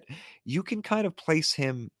ones that you can kind of place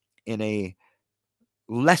him in a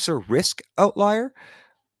lesser risk outlier,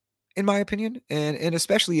 in my opinion, and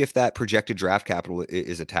especially if that projected draft capital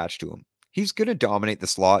is attached to him. He's going to dominate the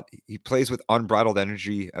slot. He plays with unbridled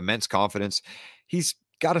energy, immense confidence. He's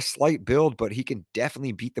got a slight build, but he can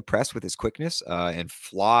definitely beat the press with his quickness and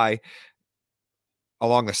fly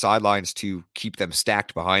along the sidelines to keep them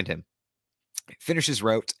stacked behind him. Finishes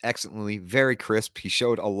routes excellently, very crisp. He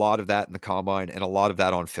showed a lot of that in the combine and a lot of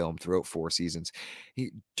that on film throughout 4 seasons.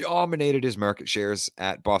 He dominated his market shares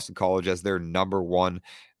at Boston College as their number one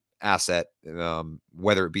asset,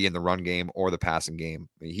 whether it be in the run game or the passing game.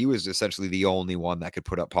 He was essentially the only one that could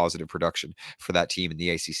put up positive production for that team in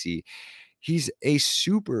the ACC. He's a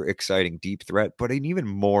super exciting deep threat, but an even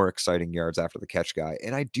more exciting yards after the catch guy.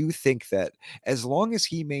 And I do think that as long as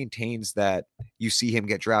he maintains that you see him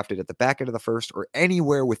get drafted at the back end of the first or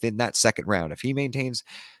anywhere within that second round, if he maintains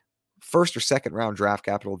first or second round draft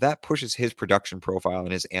capital, that pushes his production profile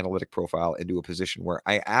and his analytic profile into a position where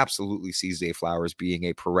I absolutely see Zay Flowers being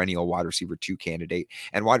a perennial wide receiver 2 candidate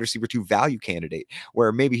and wide receiver 2 value candidate,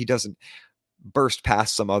 where maybe he doesn't burst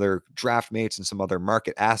past some other draft mates and some other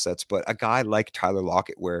market assets, but a guy like Tyler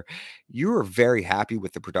Lockett, where you are very happy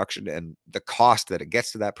with the production and the cost that it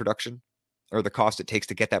gets to that production, or the cost it takes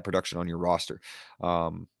to get that production on your roster.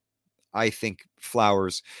 I think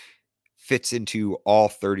Flowers fits into all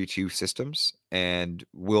 32 systems and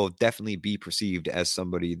will definitely be perceived as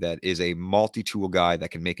somebody that is a multi-tool guy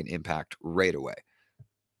that can make an impact right away.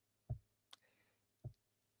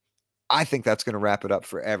 I think that's going to wrap it up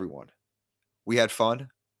for everyone. We had fun.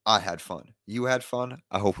 I had fun. You had fun.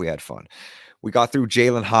 I hope we had fun. We got through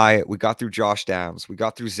Jalen Hyatt. We got through Josh Downs. We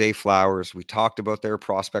got through Zay Flowers. We talked about their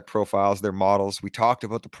prospect profiles, their models. We talked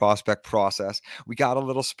about the prospect process. We got a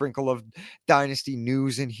little sprinkle of dynasty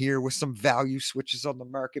news in here with some value switches on the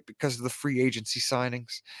market because of the free agency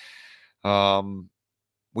signings.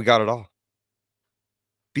 We got it all.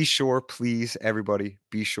 Be sure, please, everybody,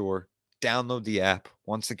 be sure. Download the app.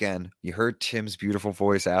 Once again, you heard Tim's beautiful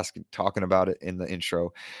voice talking about it in the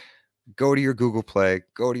intro. Go to your Google Play,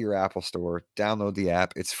 go to your Apple Store, download the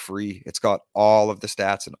app. It's free. It's got all of the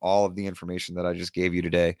stats and all of the information that I just gave you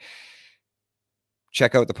today.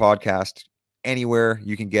 Check out the podcast anywhere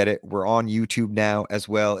you can get it. We're on YouTube now as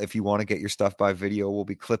well. If you want to get your stuff by video, we'll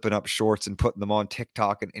be clipping up shorts and putting them on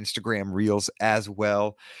TikTok and Instagram Reels as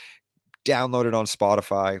well. Download it on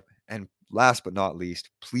Spotify. And last but not least,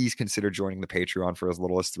 please consider joining the Patreon for as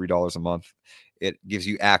little as $3 a month. It gives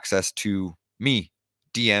you access to me,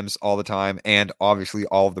 DMs all the time, and obviously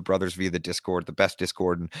all of the brothers via the Discord, the best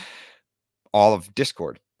Discord and all of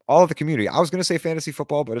Discord, all of the community. I was going to say fantasy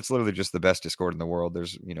football, but it's literally just the best Discord in the world.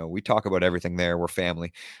 There's, we talk about everything there. We're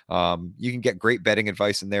family. You can get great betting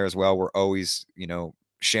advice in there as well. We're always,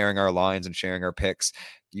 sharing our lines and sharing our picks.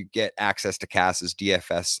 You get access to Cass's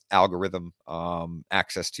DFS algorithm,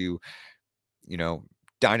 access to,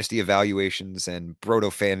 dynasty evaluations and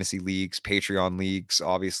Broto fantasy leagues, Patreon leagues,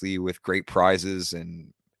 obviously with great prizes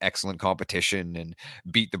and excellent competition, and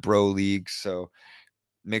beat the bro leagues. So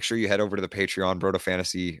make sure you head over to the Patreon, Broto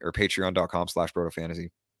Fantasy, or patreon.com/Broto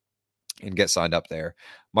Fantasy, and get signed up there.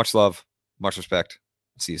 Much love, much respect.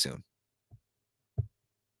 See you soon.